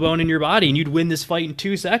a single bone in your body, and you'd win this fight in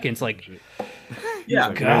 2 seconds. Like, Yeah,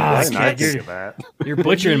 Like, God, why didn't I kid, think you're- of that? you're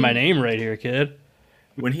butchering my name right here, kid.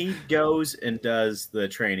 when he goes and does the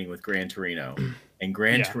training with Gran Torino, and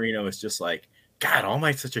Gran Yeah. Torino is just like, God, All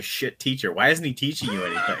Might's such a shit teacher. Why isn't he teaching you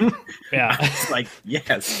anything? Yeah. It's like,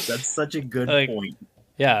 yes, that's such a good Like, point.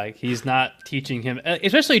 Yeah, like, he's not teaching him,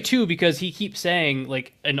 especially too because he keeps saying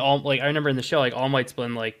like, and all like I remember in the show, like All Might's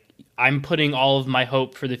been like, I'm putting all of my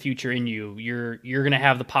hope for the future in you. You're gonna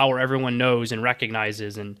have the power everyone knows and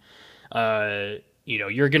recognizes, and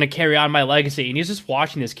you're gonna carry on my legacy. And he's just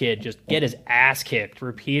watching this kid just get his ass kicked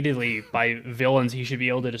repeatedly by villains he should be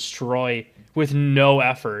able to destroy with no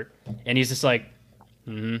effort, and he's just like,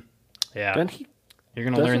 yeah, Then he you're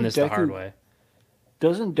gonna learn doesn't this the hard Deku- way.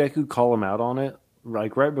 Doesn't Deku call him out on it?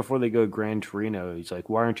 Like right before they go to Gran Torino, he's like,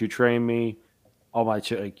 "Why aren't you training me?" All Might,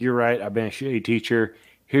 like, "You're right. I've been a shitty teacher.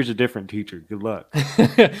 Here's a different teacher. Good luck."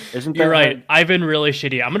 Isn't that You're right. I've been really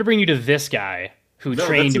shitty. I'm gonna bring you to this guy who No,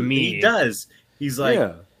 trained that's what me. He does. He's like,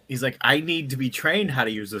 Yeah. he's like, I need to be trained how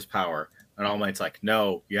to use this power. And All Might's like,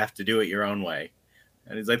 no, you have to do it your own way.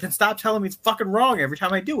 And he's like, then stop telling me it's fucking wrong every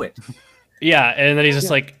time I do it. Yeah, and then he's just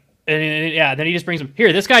like, and then he just brings him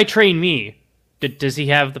here. This guy trained me. Does he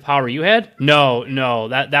have the power you had? No.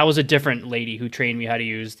 That was a different lady who trained me how to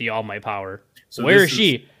use the All Might power. So Where this is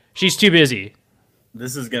she? She's too busy.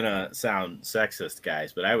 This is gonna sound sexist,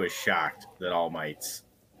 guys, but I was shocked that All Might's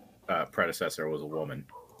predecessor was a woman.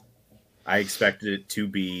 I expected it to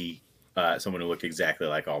be someone who looked exactly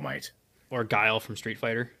like All Might. Or Guile from Street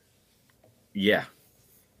Fighter. Yeah,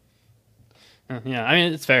 Yeah, I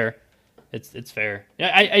mean it's fair. It's fair.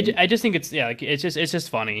 Yeah, I just think it's like it's just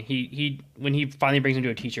funny. He when he finally brings him to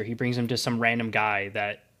a teacher, he brings him to some random guy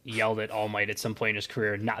that yelled at All Might at some point in his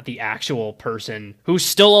career, not the actual person who's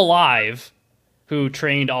still alive, who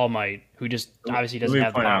trained All Might, who just obviously doesn't Let me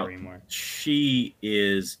have the point power out, anymore. she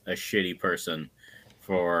is a shitty person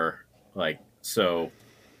for like, so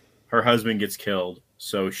her husband gets killed,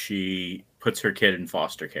 so she puts her kid in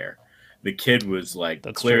foster care. The kid was like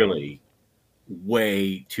That's clearly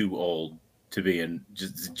way too old to be in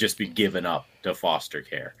just be given up to foster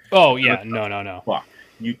care. Oh yeah, no. Fuck.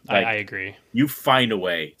 You I agree. you find a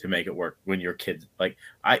way to make it work when your kid like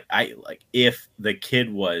I like if the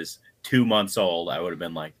kid was 2 months old, I would have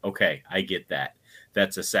been like, okay, I get that.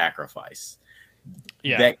 That's a sacrifice.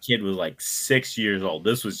 Yeah. That kid was like 6 years old.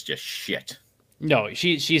 This was just shit. No,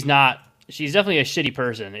 she's not. She's definitely a shitty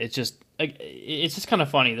person. It's just kind of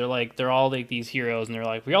funny. They're all like these heroes, and they're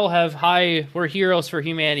like, we're heroes for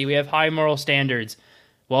humanity. We have high moral standards.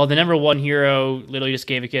 Well, the number one hero literally just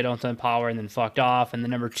gave a kid some power and then fucked off, and the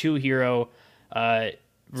number two hero,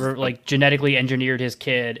 like genetically engineered his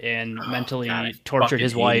kid and mentally tortured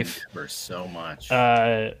his wife for so much.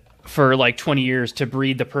 For like 20 years to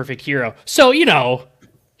breed the perfect hero. So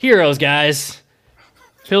heroes, guys,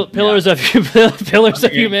 pillars of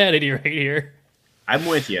humanity right here. I'm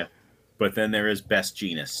with you, but then there is Best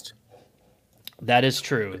Jeanist. That is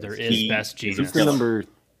true. There is Best Jeanist. He's the number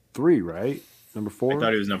 3, right? Number 4? I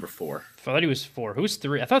thought he was number 4. I thought he was 4. Who's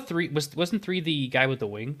 3? I thought 3 wasn't 3 the guy with the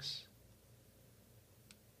wings?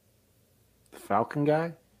 The Falcon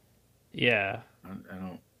guy? Yeah. I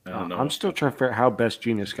don't know. I'm still trying to figure out how Best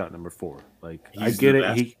Jeanist got number 4. Like, I get it.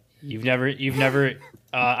 Best. You've never.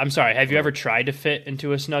 I'm sorry. Have you ever tried to fit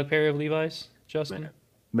into a snug pair of Levi's, Justin?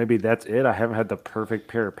 Maybe that's it. I haven't had the perfect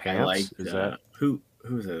pair of pants. I like is that who's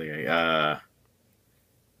the other guy?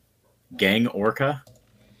 Gang Orca.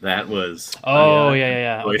 That was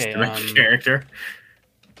yeah. Okay, character.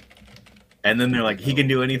 And then they're like, he can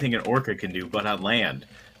do anything an orca can do, but on land,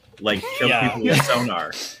 like kill people with sonar.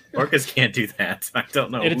 Orcas can't do that. I don't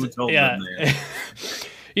know who told them that.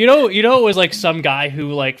 It was like some guy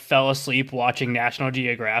who like fell asleep watching National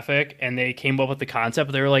Geographic, and they came up with the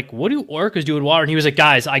concept. They were like, "What do orcas do in water?" And he was like,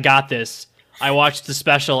 "Guys, I got this. I watched the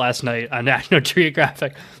special last night on National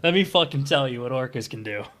Geographic. Let me fucking tell you what orcas can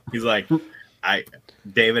do." He's like,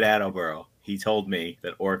 David Attenborough. He told me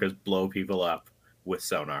that orcas blow people up with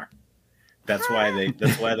sonar. That's why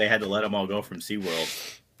they had to let them all go from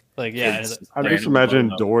SeaWorld. Like, yeah, I'm just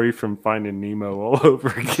imagining Dory from Finding Nemo all over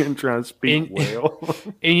again trying to speak whale.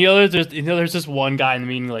 And there's this one guy in the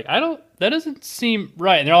meeting like, that doesn't seem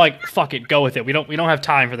right. And they're all like, fuck it, go with it. We don't have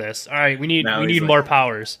time for this. All right, we need more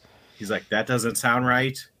powers. He's like, that doesn't sound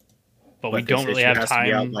right. But we don't really have time.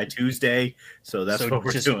 To be out by Tuesday, so that's what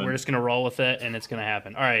we're doing. We're just gonna roll with it, and it's gonna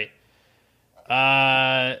happen. All right.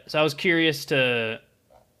 So I was curious to.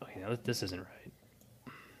 Okay, no, this isn't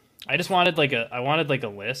right. I just wanted like a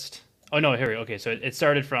list. Oh no, here we go. Okay, so it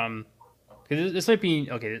started from. Because this might be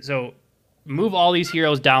okay. So move all these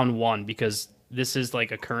heroes down 1 because this is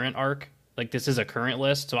like a current arc. Like this is a current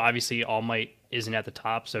list. So obviously All Might isn't at the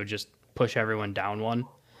top. So just push everyone down 1.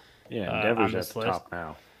 Yeah, Endeavor's at the top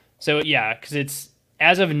now. So yeah, because it's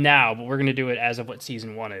as of now, but we're gonna do it as of what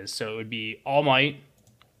season 1 is. So it would be All Might,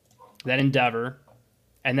 then Endeavor,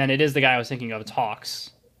 and then it is the guy I was thinking of. It's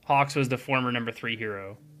Hawks. Hawks was the former number 3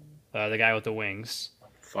 hero, the guy with the wings.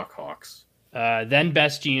 Fuck Hawks. Then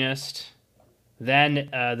Best Jeanist, then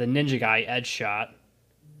the ninja guy Edge Shot,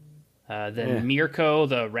 then Mirko,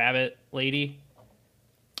 the rabbit lady.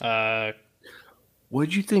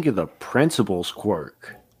 What'd you think of the principal's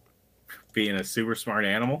quirk? Being a super smart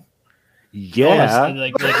animal. Yeah,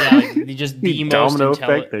 just the most domino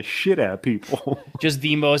effect the shit out of people. Just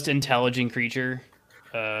the most intelligent creature.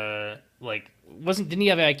 Didn't he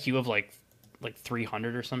have an IQ of like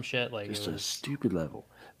 300 or some shit? Like just a stupid level.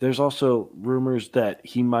 There's also rumors that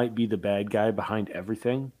he might be the bad guy behind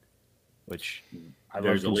everything, which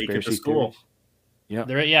there's a leak at the school. Yeah,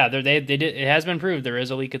 they did. It has been proved there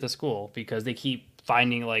is a leak at the school because they keep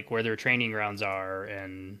finding like where their training grounds are,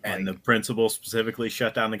 and the principal specifically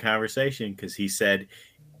shut down the conversation because he said,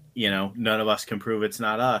 none of us can prove it's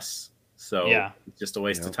not us, so it's just a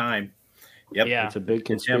waste of time. Yep, it's a big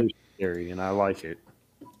conspiracy theory, and I like it.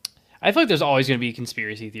 I feel like there's always going to be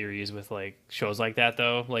conspiracy theories with like shows like that,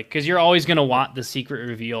 though, like because you're always going to want the secret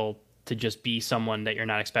reveal to just be someone that you're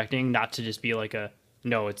not expecting, not to just be like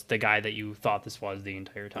no, it's the guy that you thought this was the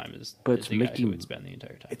entire time. But it's Mickey. Guy who would spend the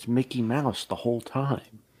entire time. It's Mickey Mouse the whole time.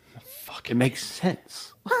 Fucking it makes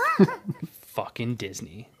sense. Fucking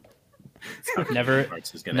Disney. Never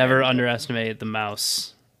underestimate the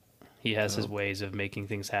mouse. He has his ways of making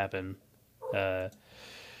things happen. I'm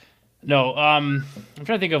trying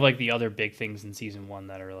to think of like the other big things in season 1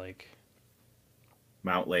 that are like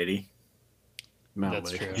Mount Lady. That's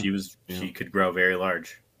true. She could grow very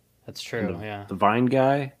large. That's true. The vine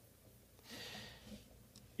guy.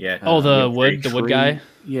 Yeah. The wood guy.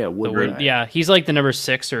 Yeah, wood. Yeah, he's like the number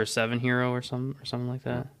 6 or 7 hero or something like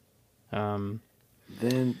that.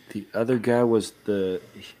 Then the other guy was the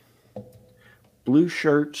blue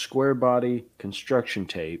shirt, square body, construction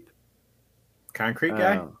tape. Concrete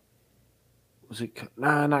guy? Was it?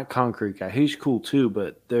 Nah, not concrete guy. He's cool too,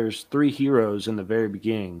 but there's 3 heroes in the very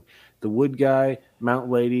beginning. The wood guy,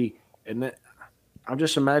 Mount Lady, and then I'm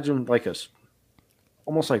just imagining like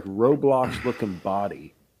almost like Roblox looking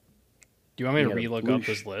body. Do you want me to re-look up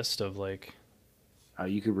his list of like? Oh,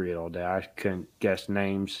 you could read it all day. I couldn't guess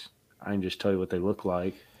names. I can just tell you what they look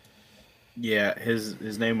like. Yeah,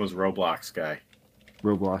 his name was Roblox guy.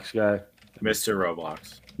 Roblox guy. Mr.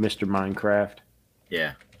 Roblox. Mr. Minecraft.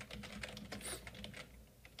 Yeah.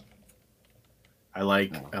 I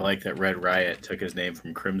like that Red Riot took his name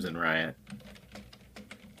from Crimson Riot.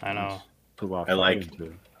 I know.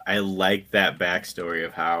 I like that backstory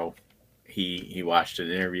of how he watched an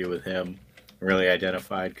interview with him, really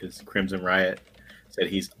identified, because Crimson Riot said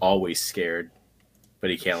he's always scared, but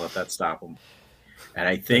he can't let that stop him. And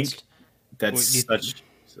I think that's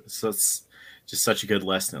just such a good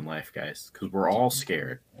lesson in life, guys, because we're all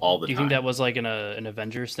scared all the time. Do you think that was like an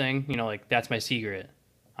Avengers thing? You know, like, that's my secret.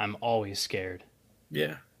 I'm always scared.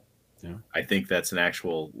 Yeah. I think that's an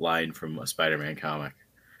actual line from a Spider-Man comic.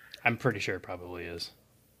 I'm pretty sure it probably is.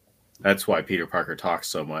 That's why Peter Parker talks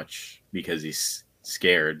so much, because he's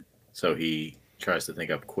scared, so he tries to think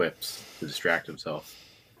up quips to distract himself.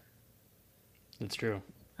 That's true.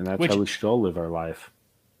 And that's how we should all live our life.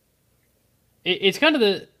 It's kind of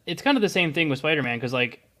the same thing with Spider-Man, because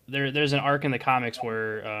like there's an arc in the comics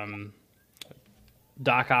where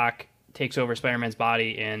Doc Ock takes over Spider-Man's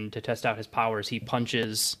body, and to test out his powers, he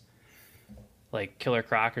punches like Killer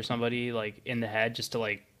Croc or somebody like in the head just to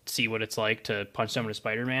like see what it's like to punch someone to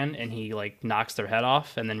Spider-Man, and he like knocks their head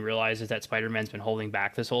off, and then realizes that Spider-Man's been holding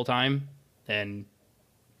back this whole time and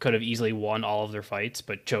could have easily won all of their fights,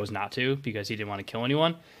 but chose not to because he didn't want to kill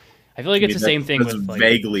anyone. I feel like it's the same thing with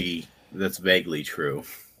like, that's vaguely true.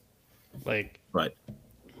 Like, but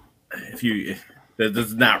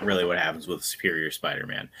that's not really what happens with Superior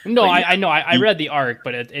Spider-Man. No, I know. I read the arc,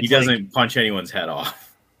 but he doesn't punch anyone's head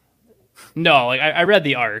off. No, like I read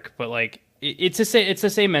the arc, but like it's the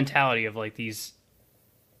same mentality of like these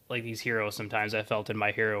heroes. Sometimes I felt in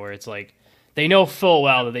My Hero, where it's like they know full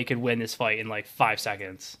well that they could win this fight in like 5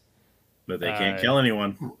 seconds, but they can't kill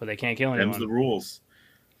anyone. Them's the rules.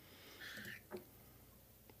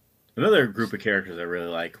 Another group of characters I really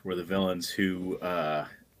like were the villains who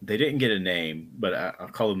they didn't get a name, but I'll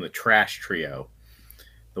call them the Trash Trio.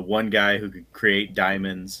 The one guy who could create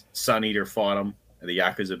diamonds, Sun Eater fought him at the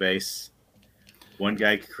Yakuza base. One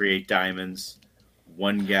guy could create diamonds.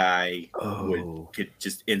 One guy could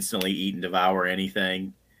just instantly eat and devour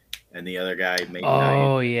anything, and the other guy made.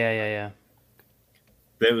 Oh yeah.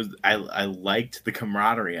 I liked the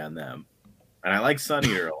camaraderie on them, and I like Sun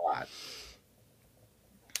Eater a lot.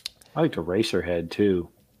 I liked Eraserhead too.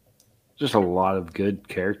 Just a lot of good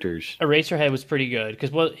characters. Eraserhead was pretty good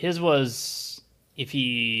because what his was, if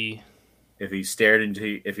he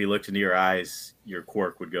looked into your eyes, your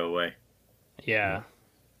quirk would go away. Yeah,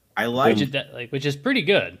 I like which is pretty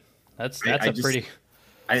good. That's pretty.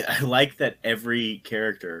 I like that every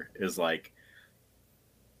character is like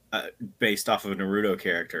based off of a Naruto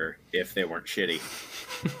character if they weren't shitty.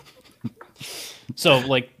 So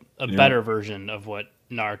like a better version of what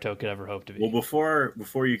Naruto could ever hope to be. Well,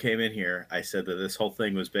 before you came in here, I said that this whole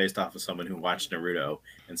thing was based off of someone who watched Naruto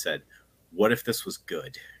and said, "What if this was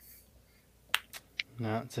good?"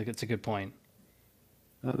 No, it's a good point.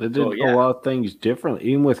 They did a lot of things differently.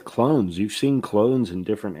 Even with clones, you've seen clones in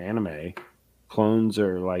different anime. Clones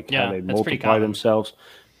are like how they multiply themselves.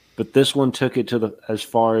 But this one took it to as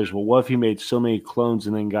far as, well, what if he made so many clones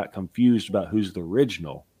and then got confused about who's the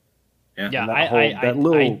original? Yeah, that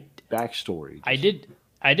little backstory. I did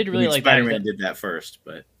really like Spider-Man did that first,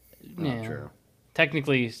 but not true.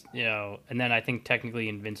 Technically, and then I think technically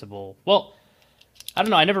Invincible. Well, I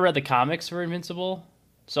don't know. I never read the comics for Invincible,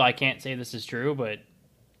 so I can't say this is true. But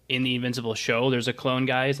in the Invincible show, there's a clone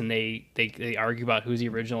guys, and they argue about who's the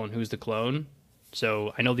original and who's the clone.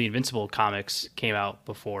 So I know the Invincible comics came out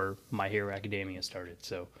before My Hero Academia started.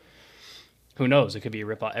 So who knows? It could be a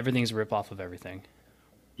ripoff. Everything's a ripoff of everything.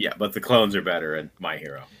 Yeah, but the clones are better in My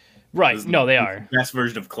Hero. Right? No, they are the best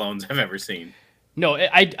version of clones I've ever seen. No,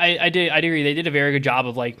 I agree. They did a very good job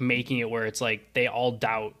of like making it where it's like they all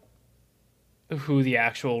doubt who the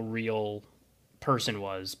actual real person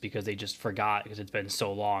was because they just forgot because it's been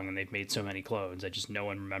so long and they've made so many clones that just no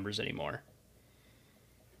one remembers anymore.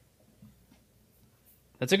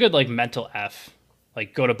 That's a good like mental F.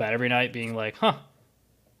 Like go to bed every night being like, I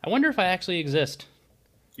wonder if I actually exist.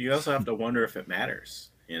 You also have to wonder if it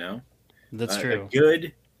matters, That's true.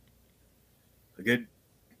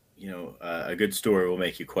 A good story will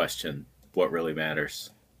make you question what really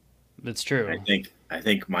matters. That's true. I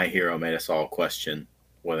think My Hero made us all question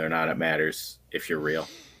whether or not it matters if you're real.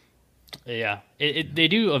 Yeah, they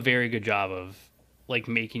do a very good job of like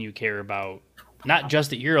making you care about not just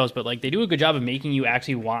the heroes, but like they do a good job of making you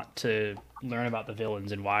actually want to learn about the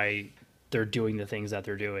villains and why they're doing the things that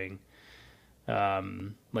they're doing.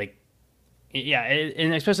 Like, yeah,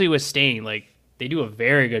 and especially with Stain, like they do a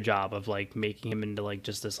very good job of like making him into like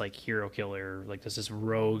just this like hero killer, like this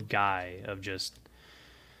rogue guy of just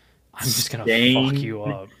I'm just gonna fuck you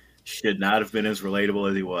up. Should not have been as relatable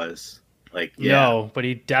as he was. Like, no, but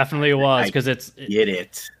he definitely was because get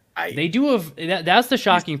it. They do that's the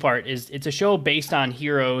shocking part is it's a show based on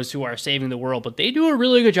heroes who are saving the world, but they do a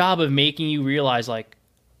really good job of making you realize like,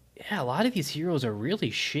 yeah, a lot of these heroes are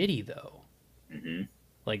really shitty though. Mm-hmm.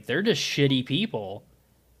 Like they're just shitty people.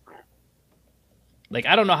 Like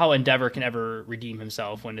I don't know how Endeavor can ever redeem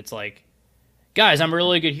himself when it's like, guys, I'm a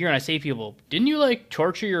really good hero and I save people. Didn't you like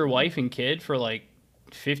torture your wife and kid for like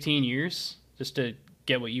 15 years just to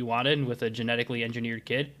get what you wanted with a genetically engineered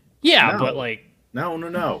kid? Yeah, but like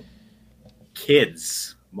no.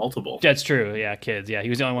 Kids. Multiple. That's true. Yeah, kids. Yeah, he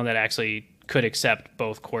was the only one that actually could accept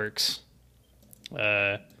both quirks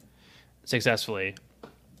successfully.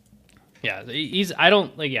 Yeah,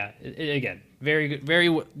 again, very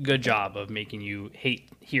good job of making you hate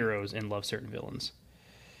heroes and love certain villains.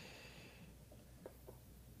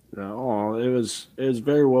 No, it was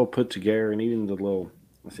very well put together, and even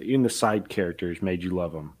the side characters made you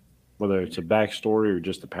love them, whether it's a backstory or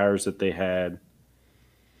just the powers that they had.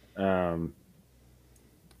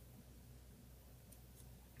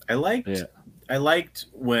 I liked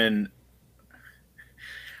when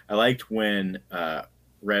Red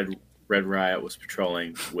Riot was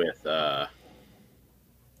patrolling with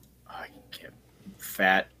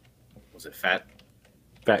Fat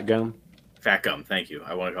Gum. Fat Gum, thank you.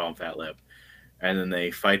 I want to call him Fat Lip. And then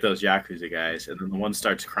they fight those Yakuza guys, and then the one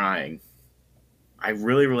starts crying. I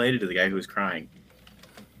really related to the guy who was crying.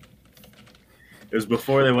 It was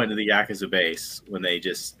before they went to the Yakuza base when they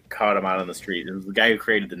just caught him out on the street. It was the guy who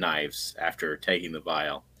created the knives after taking the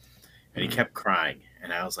vial. And he kept crying.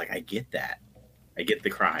 And I was like, I get that. I get the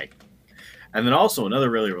crying. And then also another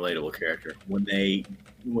really relatable character. When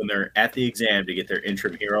they're at the exam to get their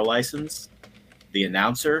interim hero license, the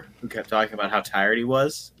announcer who kept talking about how tired he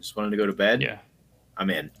was, just wanted to go to bed. Yeah. I'm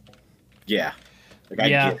in. Yeah. Like, I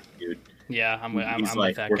get it, dude. Yeah, I'm like, with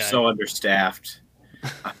that we're guy. So understaffed.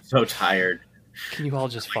 I'm so tired. Can you all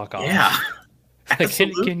just fuck off? Yeah. Like,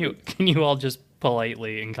 can you all just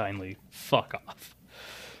politely and kindly fuck off?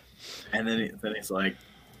 And then he's like,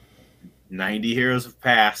 90 heroes have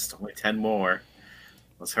passed, only 10 more.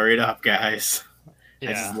 Let's hurry it up, guys.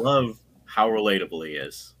 Yeah. I just love how relatable he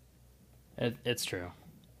is. It's true.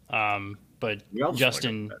 But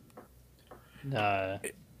Justin... yeah,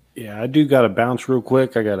 I do got to bounce real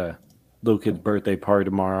quick. I got a little kid's birthday party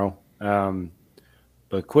tomorrow.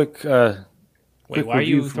 But quick... Wait, why are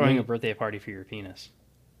you throwing a birthday party for your penis?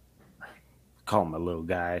 Call him a little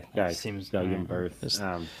guy. Seems got to give him birth.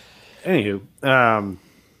 Anywho,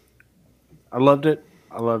 I loved it.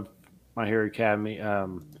 I love My Hero Academy. I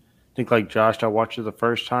think like Josh, I watched it the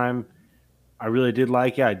first time. I really did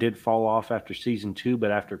like it. I did fall off after season 2,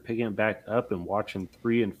 but after picking it back up and watching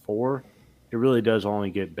 3 and 4, it really does only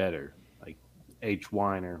get better. Like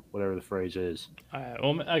H1 or whatever the phrase is.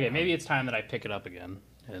 Well, okay, maybe it's time that I pick it up again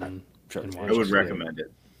and watch I would recommend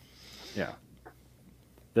it. Yeah.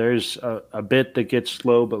 There's a bit that gets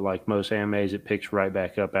slow, but like most animes, it picks right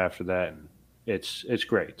back up after that. And it's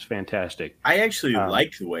great. It's fantastic. I actually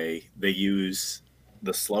like the way they use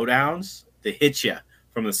the slowdowns to hit you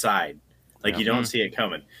from the side. Like you don't see it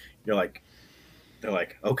coming. They're like,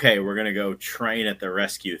 okay, we're gonna go train at the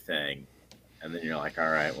rescue thing, and then you're like, all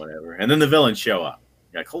right, whatever. And then the villains show up.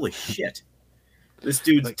 You're like, holy shit, this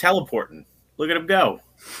dude's teleporting. Look at him go.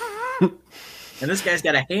 And this guy's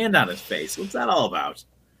got a hand on his face. What's that all about?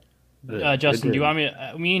 Justin, do you want me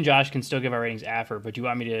to, me and Josh can still give our ratings after, but do you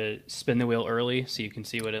want me to spin the wheel early so you can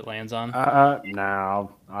see what it lands on?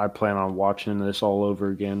 No, I plan on watching this all over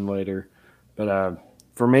again later. But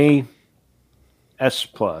for me, S+.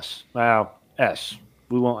 Well, S.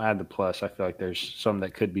 We won't add the plus. I feel like there's some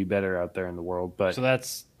that could be better out there in the world. But so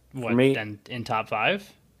that's what me, then in top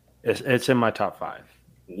 5? It's in my top 5.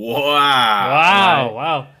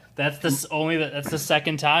 Wow. That's the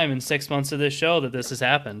second time in 6 months of this show that this has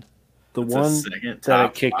happened. The one that it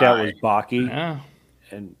kicked out was Baki. Yeah.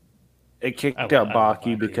 And it kicked out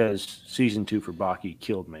Baki because season 2 for Baki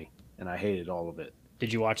killed me, and I hated all of it.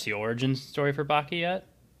 Did you watch the origin story for Baki yet?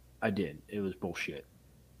 I did. It was bullshit.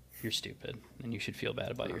 You're stupid, and you should feel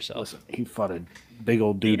bad about yourself. Listen, he fought a big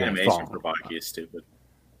old dude. The animation for Baki is stupid.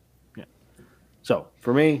 Yeah. So,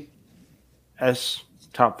 for me, S,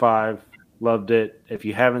 top 5. Loved it. If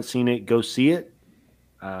you haven't seen it, go see it.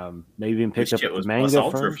 Maybe even pick up the manga plus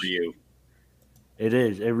ultra first. For you. It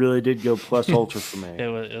is. It really did go plus ultra for me.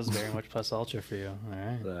 It was very much plus ultra for you. All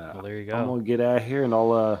right. Well, there you go. I'm gonna get out of here, and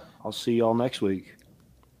I'll I'll see y'all next week.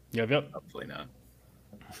 Yep. Hopefully not.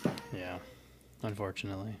 Yeah,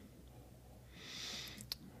 unfortunately.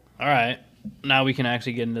 All right, now we can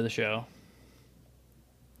actually get into the show.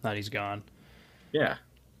 Now he's gone. Yeah.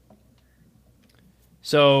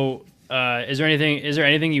 So, is there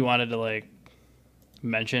anything you wanted to like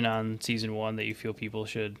mention on season 1 that you feel people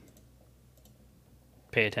should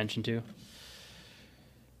pay attention to?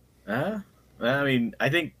 I mean, I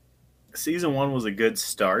think season 1 was a good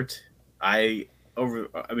start. Over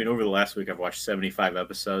the last week I've watched 75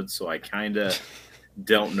 episodes, so I kind of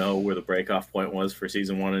don't know where the breakoff point was for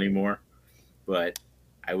season 1 anymore. But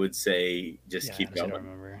I would say just keep going.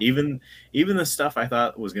 Even the stuff I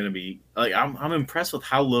thought was going to be like, I'm impressed with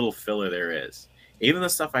how little filler there is. Even the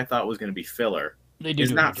stuff I thought was going to be filler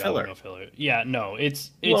is not filler. Yeah, no,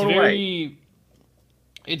 it's very.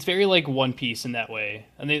 It's very like One Piece in that way,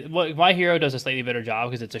 and My Hero does a slightly better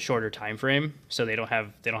job because it's a shorter time frame, so they don't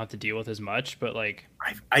have to deal with as much. But like,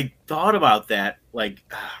 I thought about that. Like,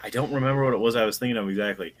 I don't remember what it was I was thinking of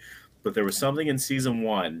exactly, but there was something in season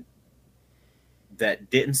 1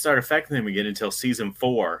 that didn't start affecting them again until season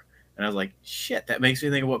 4, and I was like, shit, that makes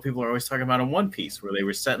me think of what people are always talking about in One Piece, where they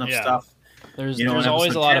were setting up stuff. There's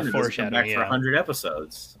always a lot of foreshadowing. Back for 100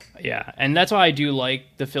 episodes. Yeah, and that's why I do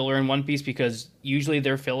like the filler in One Piece, because usually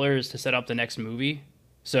their filler is to set up the next movie.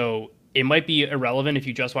 So it might be irrelevant if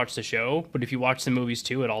you just watch the show, but if you watch the movies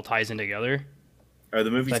too, it all ties in together. Are the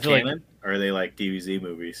movies canon, or are they like DBZ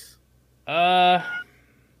movies? They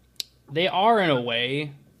are in a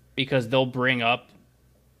way, because they'll bring up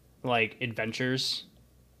like adventures.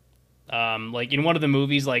 Like in one of the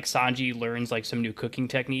movies, like Sanji learns like some new cooking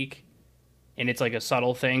technique. And it's like a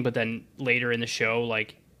subtle thing, but then later in the show,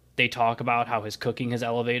 like they talk about how his cooking has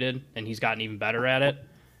elevated and he's gotten even better at it.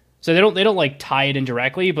 So they don't like tie it in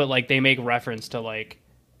directly, but like they make reference to like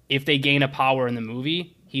if they gain a power in the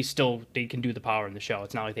movie, they can do the power in the show.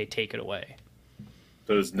 It's not like they take it away.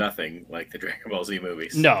 So there's nothing like the Dragon Ball Z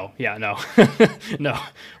movies. No, no.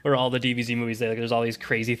 Or all the DBZ movies, there's all these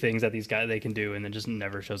crazy things that these guys they can do, and then just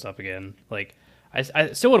never shows up again. Like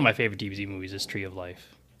I still one of my favorite DBZ movies is Tree of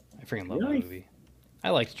Life. I freaking love that movie.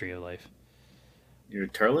 I liked Tree of Life. You're a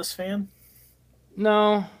Turles fan?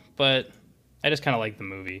 No, but I just kind of like the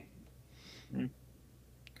movie.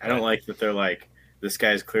 I don't like that they're like, this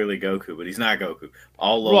guy's clearly Goku, but he's not Goku.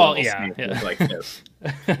 All low looks like this.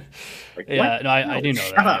 Like, yeah, no, I do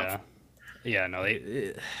know that. Up. Yeah, no,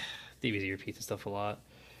 DBZ repeats the stuff a lot.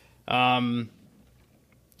 I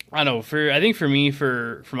don't know. I think for me,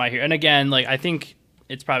 for My Hero, and again, like I think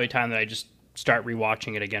it's probably time that I just start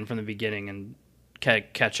rewatching it again from the beginning and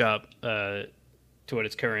catch up to what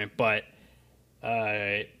it's current. But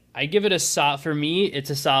I give it for me, it's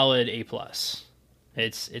a solid A+.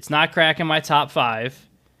 It's not cracking my top 5,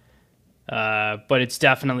 but it's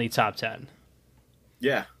definitely top 10.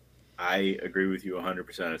 Yeah, I agree with you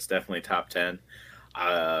 100%. It's definitely top 10.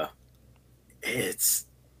 It's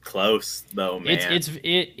close though, man. It's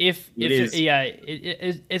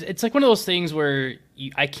like one of those things where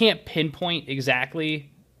I can't pinpoint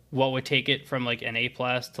exactly what would take it from like an A+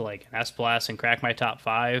 to like an S+ and crack my top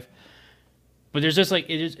 5. But there's just like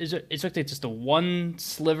it's like just a one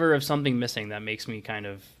sliver of something missing that makes me kind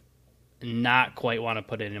of not quite want to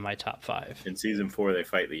put it in my top 5. In season 4, they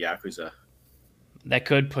fight the Yakuza. That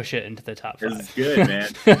could push it into the top 5. It's good,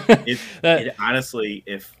 man. It honestly,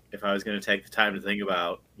 if I was going to take the time to think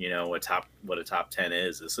about, what a top 10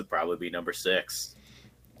 is, this would probably be number 6.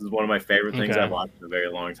 This is one of my favorite things I've watched in a very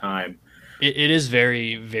long time. It is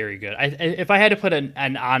very, very good. If I had to put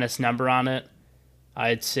an honest number on it,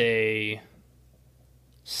 I'd say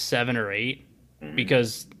 7 or 8,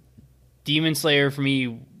 because Demon Slayer for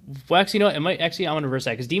me. Well, actually, I'm going to reverse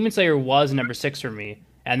that, because Demon Slayer was number 6 for me,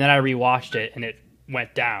 and then I rewatched it and it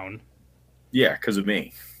went down. Yeah, because of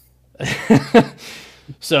me.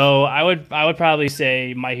 So I would probably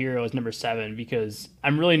say My Hero is number 7, because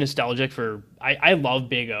I'm really nostalgic for. I love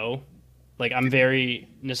Big O. Like, I'm very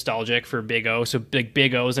nostalgic for Big O, so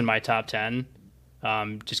Big O's in my top 10,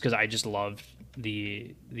 just because I just love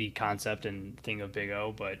the concept and thing of Big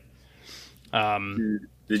O. But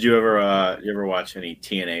did you ever watch any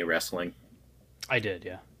TNA wrestling? I did,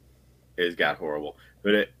 yeah. It got horrible,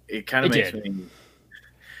 but it kind of makes me.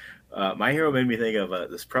 My Hero made me think of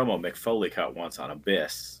this promo Mick Foley cut once on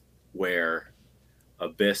Abyss, where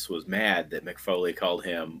Abyss was mad that Mick Foley called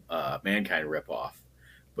him Mankind ripoff,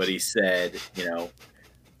 but he said,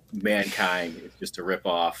 Mankind is just a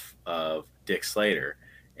ripoff of Dick Slater,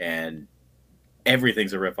 and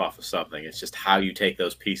everything's a ripoff of something. It's just how you take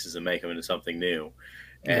those pieces and make them into something new.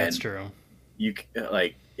 And that's true. You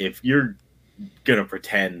if you're gonna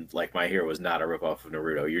pretend like My Hero was not a ripoff of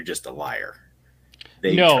Naruto. You're just a liar.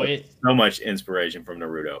 They no, took so much inspiration from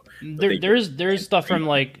Naruto. There's stuff from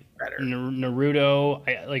like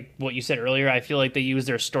Naruto. Like what you said earlier. I feel like they use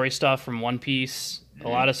their story stuff from One Piece. A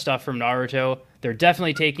lot of stuff from Naruto. They're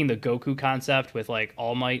definitely taking the Goku concept with like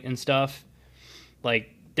All Might and stuff. Like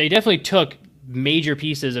they definitely took major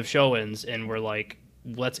pieces of Shounen and were like,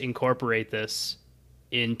 let's incorporate this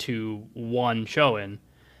into one Shounen.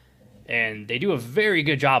 And they do a very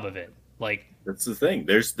good job of it. Like that's the thing.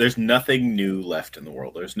 There's nothing new left in the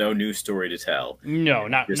world. There's no new story to tell. No,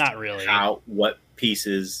 not really. What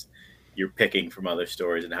pieces you're picking from other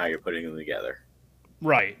stories and how you're putting them together.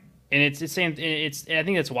 Right. And it's the same. I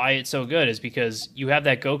think that's why it's so good is because you have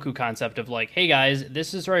that Goku concept of like, hey guys, this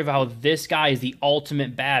is a story of how this guy is the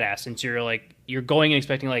ultimate badass. And so you're going and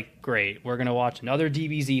expecting like, great, we're gonna watch another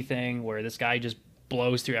DBZ thing where this guy just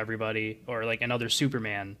blows through everybody, or like another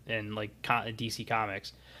Superman in like DC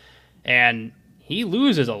Comics, and he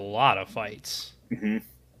loses a lot of fights,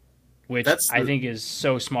 which I think is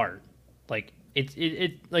so smart. Like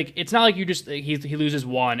it's not like you just he loses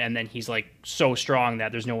one and then he's like so strong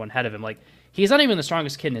that there's no one ahead of him. Like he's not even the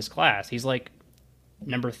strongest kid in his class. He's like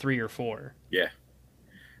number 3 or 4. Yeah,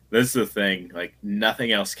 this is the thing. Like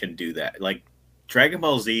nothing else can do that. Like Dragon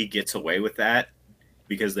Ball Z gets away with that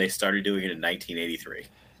because they started doing it in 1983.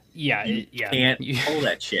 Yeah, you can't pull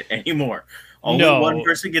that shit anymore. Only one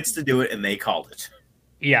person gets to do it, and they called it.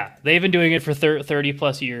 Yeah, they've been doing it for 30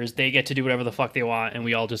 plus years. They get to do whatever the fuck they want, and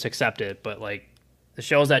we all just accept it. But like the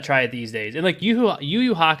shows that try it these days, and like Yu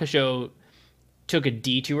Yu Hakusho took a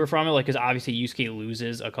detour from it, like because obviously Yusuke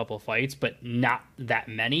loses a couple of fights, but not that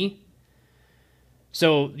many.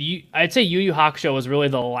 So I'd say Yu Yu Hakusho was really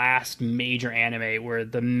the last major anime where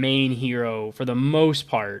the main hero, for the most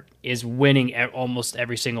part, is winning almost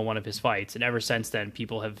every single one of his fights. And ever since then,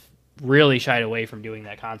 people have really shied away from doing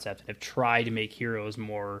that concept and have tried to make heroes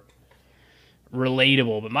more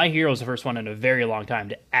relatable. But My Hero is the first one in a very long time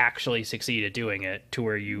to actually succeed at doing it, to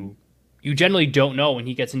where you generally don't know when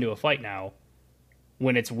he gets into a fight now,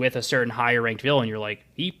 when it's with a certain higher ranked villain. You're like,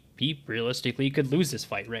 he realistically could lose this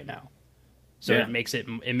fight right now. So it makes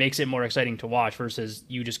it more exciting to watch versus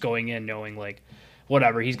you just going in knowing like,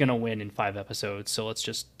 whatever, he's gonna win in 5 episodes, so let's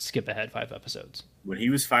just skip ahead 5 episodes. When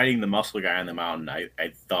he was fighting the muscle guy on the mountain, I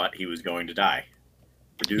thought he was going to die.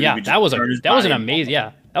 That was an amazing.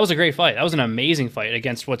 Yeah, that was a great fight. That was an amazing fight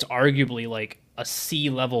against what's arguably like a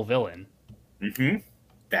C-level villain. Mm-hmm.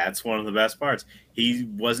 That's one of the best parts. He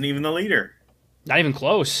wasn't even the leader. Not even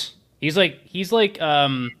close. He's like.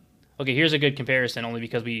 Okay, here's a good comparison, only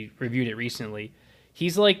because we reviewed it recently.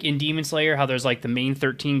 He's like in Demon Slayer, how there's like the main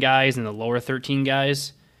 13 guys and the lower 13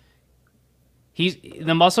 guys.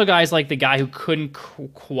 The muscle guy is like the guy who couldn't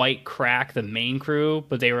quite crack the main crew,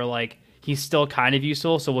 but they were like, he's still kind of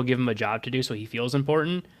useful, so we'll give him a job to do so he feels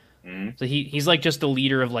important. Mm-hmm. So he's like just the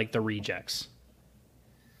leader of like the rejects.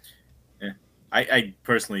 Yeah. I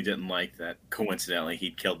personally didn't like that. Coincidentally, he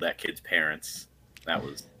killed that kid's parents. That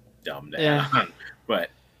was dumb to add on. But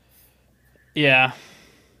yeah.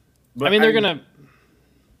 But I mean, they're going to...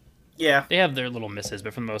 Yeah. They have their little misses,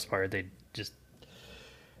 but for the most part, they just...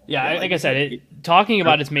 Yeah, like I said, talking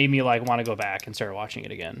about it's made me like want to go back and start watching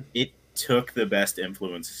it again. It took the best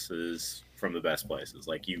influences from the best places.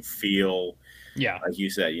 Like you feel... Yeah. Like you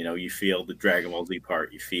said, you feel the Dragon Ball Z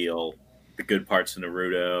part. You feel the good parts of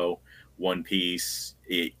Naruto, One Piece.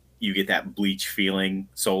 You get that Bleach feeling,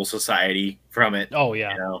 Soul Society from it. Oh,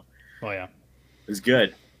 yeah. Oh, yeah. It was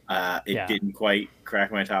good. It didn't quite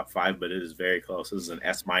crack my top 5, but it is very close. This is an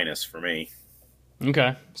S- for me.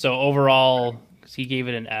 Okay. So overall, because he gave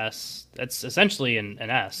it an S, that's essentially an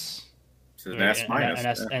S. It's an S-.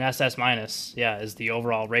 An SS-, yeah, is the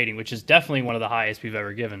overall rating, which is definitely one of the highest we've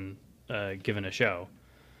ever given a show.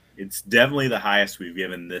 It's definitely the highest we've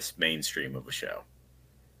given this mainstream of a show.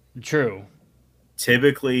 True.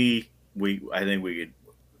 Typically, I think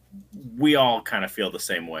we all kind of feel the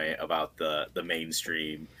same way about the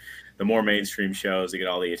mainstream. The more mainstream shows that get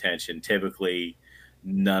all the attention, typically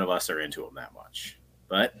none of us are into them that much.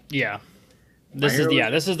 But yeah, this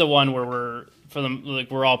is the one where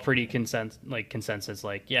we're all pretty consensus.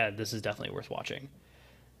 Like, yeah, this is definitely worth watching.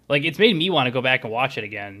 Like, it's made me want to go back and watch it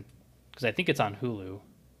again because I think it's on Hulu.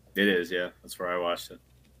 It is, yeah. That's where I watched it.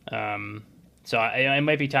 So it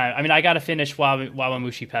might be time. I mean, I got to finish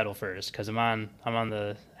Wawamushi Pedal first because I'm on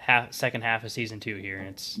the second half of season 2 here, and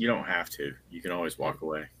it's. You don't have to. You can always walk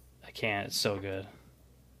away. I can't. It's so good.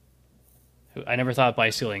 I never thought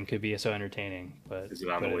bicycling could be so entertaining, but is it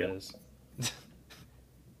on the wheel? It is.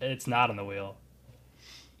 It's not on the wheel.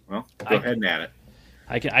 Well, go ahead and add it.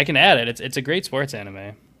 I can add it. It's a great sports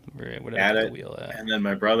anime. What add the it, wheel at? and then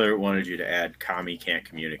my brother wanted you to add Kami can't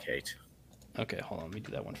communicate. Okay, hold on. Let me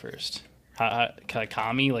do that one first.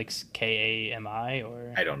 Kami, like Kami,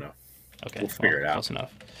 or I don't know. Okay, we'll figure it out. Close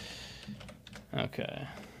enough. Okay.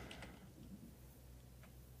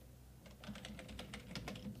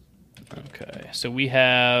 Okay, so we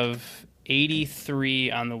have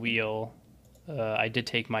 83 on the wheel. I did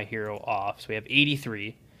take my hero off, so we have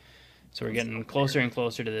 83. So we're getting closer and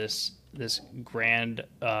closer to this grand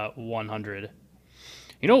 100.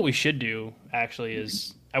 You know what we should do actually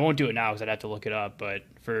is, I won't do it now because I'd have to look it up, but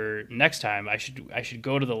for next time I should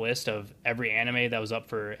go to the list of every anime that was up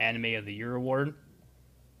for Anime of the Year award,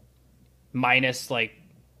 minus like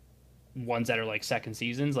ones that are like second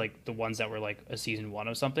seasons, like the ones that were like a season 1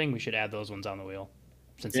 of something. We should add those ones on the wheel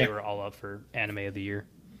since they were all up for Anime of the Year.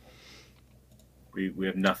 We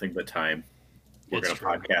have nothing but time. We're going to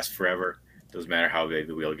podcast forever. Doesn't matter how big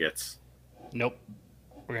the wheel gets. Nope.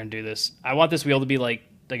 We're going to do this. I want this wheel to be like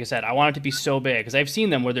I said, I want it to be so big, because I've seen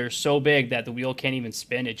them where they're so big that the wheel can't even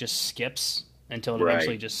spin. It just skips until it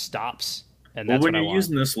eventually just stops. And that's when what you're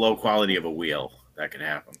using this low quality of a wheel, that can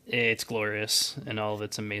happen. It's glorious in all of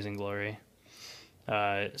its amazing glory.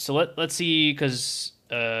 So let's see, because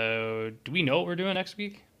do we know what we're doing next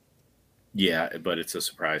week? Yeah, but it's a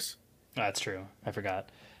surprise. Oh, that's true. I forgot.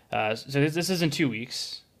 So this is in 2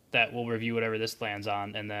 weeks that we'll review whatever this lands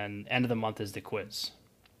on, and then end of the month is the quiz.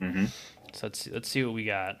 Mm-hmm. So let's see what we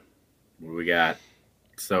got. What we got?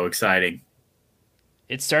 So exciting.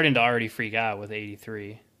 It's starting to already freak out with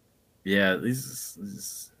 83. Yeah,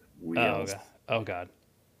 these wheels. Oh god.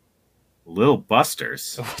 Little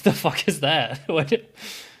Busters. What the fuck is that?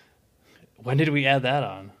 When did we add that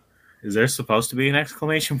on? Is there supposed to be an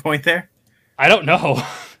exclamation point there? I don't know.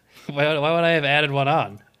 Why would I have added one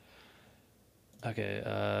on? Okay,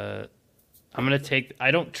 I'm gonna take.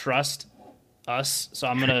 I don't trust us, so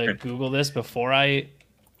I'm gonna Google this before I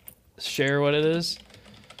share what it is.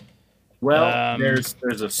 Well,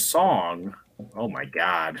 there's a song. Oh my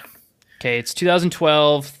god. Okay, it's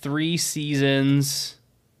 2012, 3 seasons.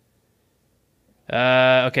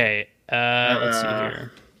 Okay, let's see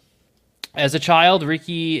here. As a child,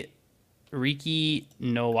 Riki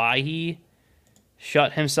Nowahi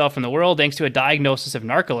shut himself from the world thanks to a diagnosis of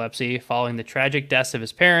narcolepsy following the tragic deaths of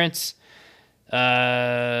his parents.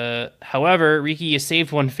 However, Riki is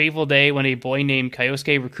saved one fateful day when a boy named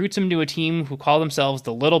Kyosuke recruits him to a team who call themselves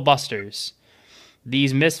the Little Busters.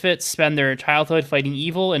 These misfits spend their childhood fighting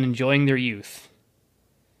evil and enjoying their youth.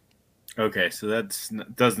 Okay, so that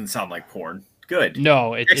doesn't sound like porn. Good.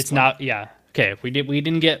 No, it's not. Yeah. Okay, we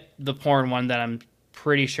didn't get the porn one that I'm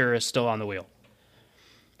pretty sure is still on the wheel.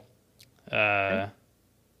 Okay.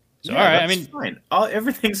 So all right, I mean, fine.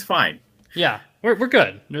 Everything's fine. Yeah, we're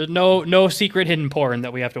good. There's no secret hidden porn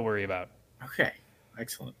that we have to worry about. Okay,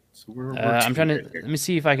 excellent. So we're I'm trying to let me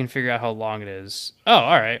see if I can figure out how long it is. Oh,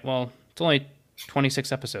 all right. Well, it's only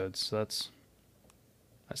 26 episodes, so that's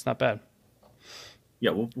not bad.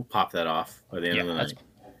 Yeah, we'll pop that off by the end of the night.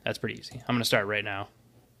 That's pretty easy. I'm gonna start right now.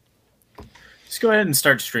 Just go ahead and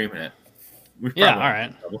start streaming it. Yeah, all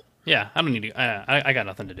right. Yeah, I don't need to. I got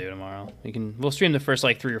nothing to do tomorrow. We'll stream the first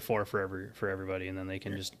like 3 or 4 for everybody, and then they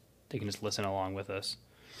can just listen along with us.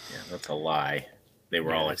 Yeah, that's a lie. They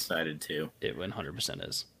were all excited too. It 100%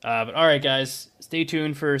 is. But all right, guys, stay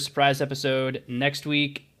tuned for a surprise episode next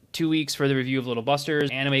week. 2 weeks for the review of Little Busters.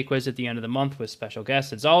 Anime quiz at the end of the month with special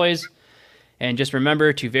guests as always. And just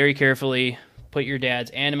remember to very carefully put your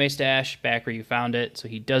dad's anime stash back where you found it so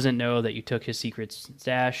he doesn't know that you took his secret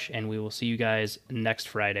stash. And we will see you guys next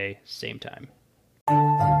Friday, same time.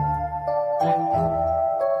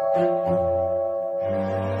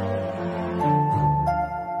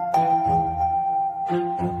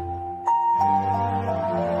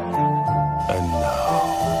 And now,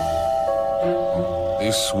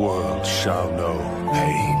 this world shall know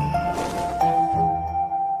pain.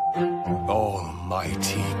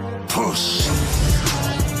 Almighty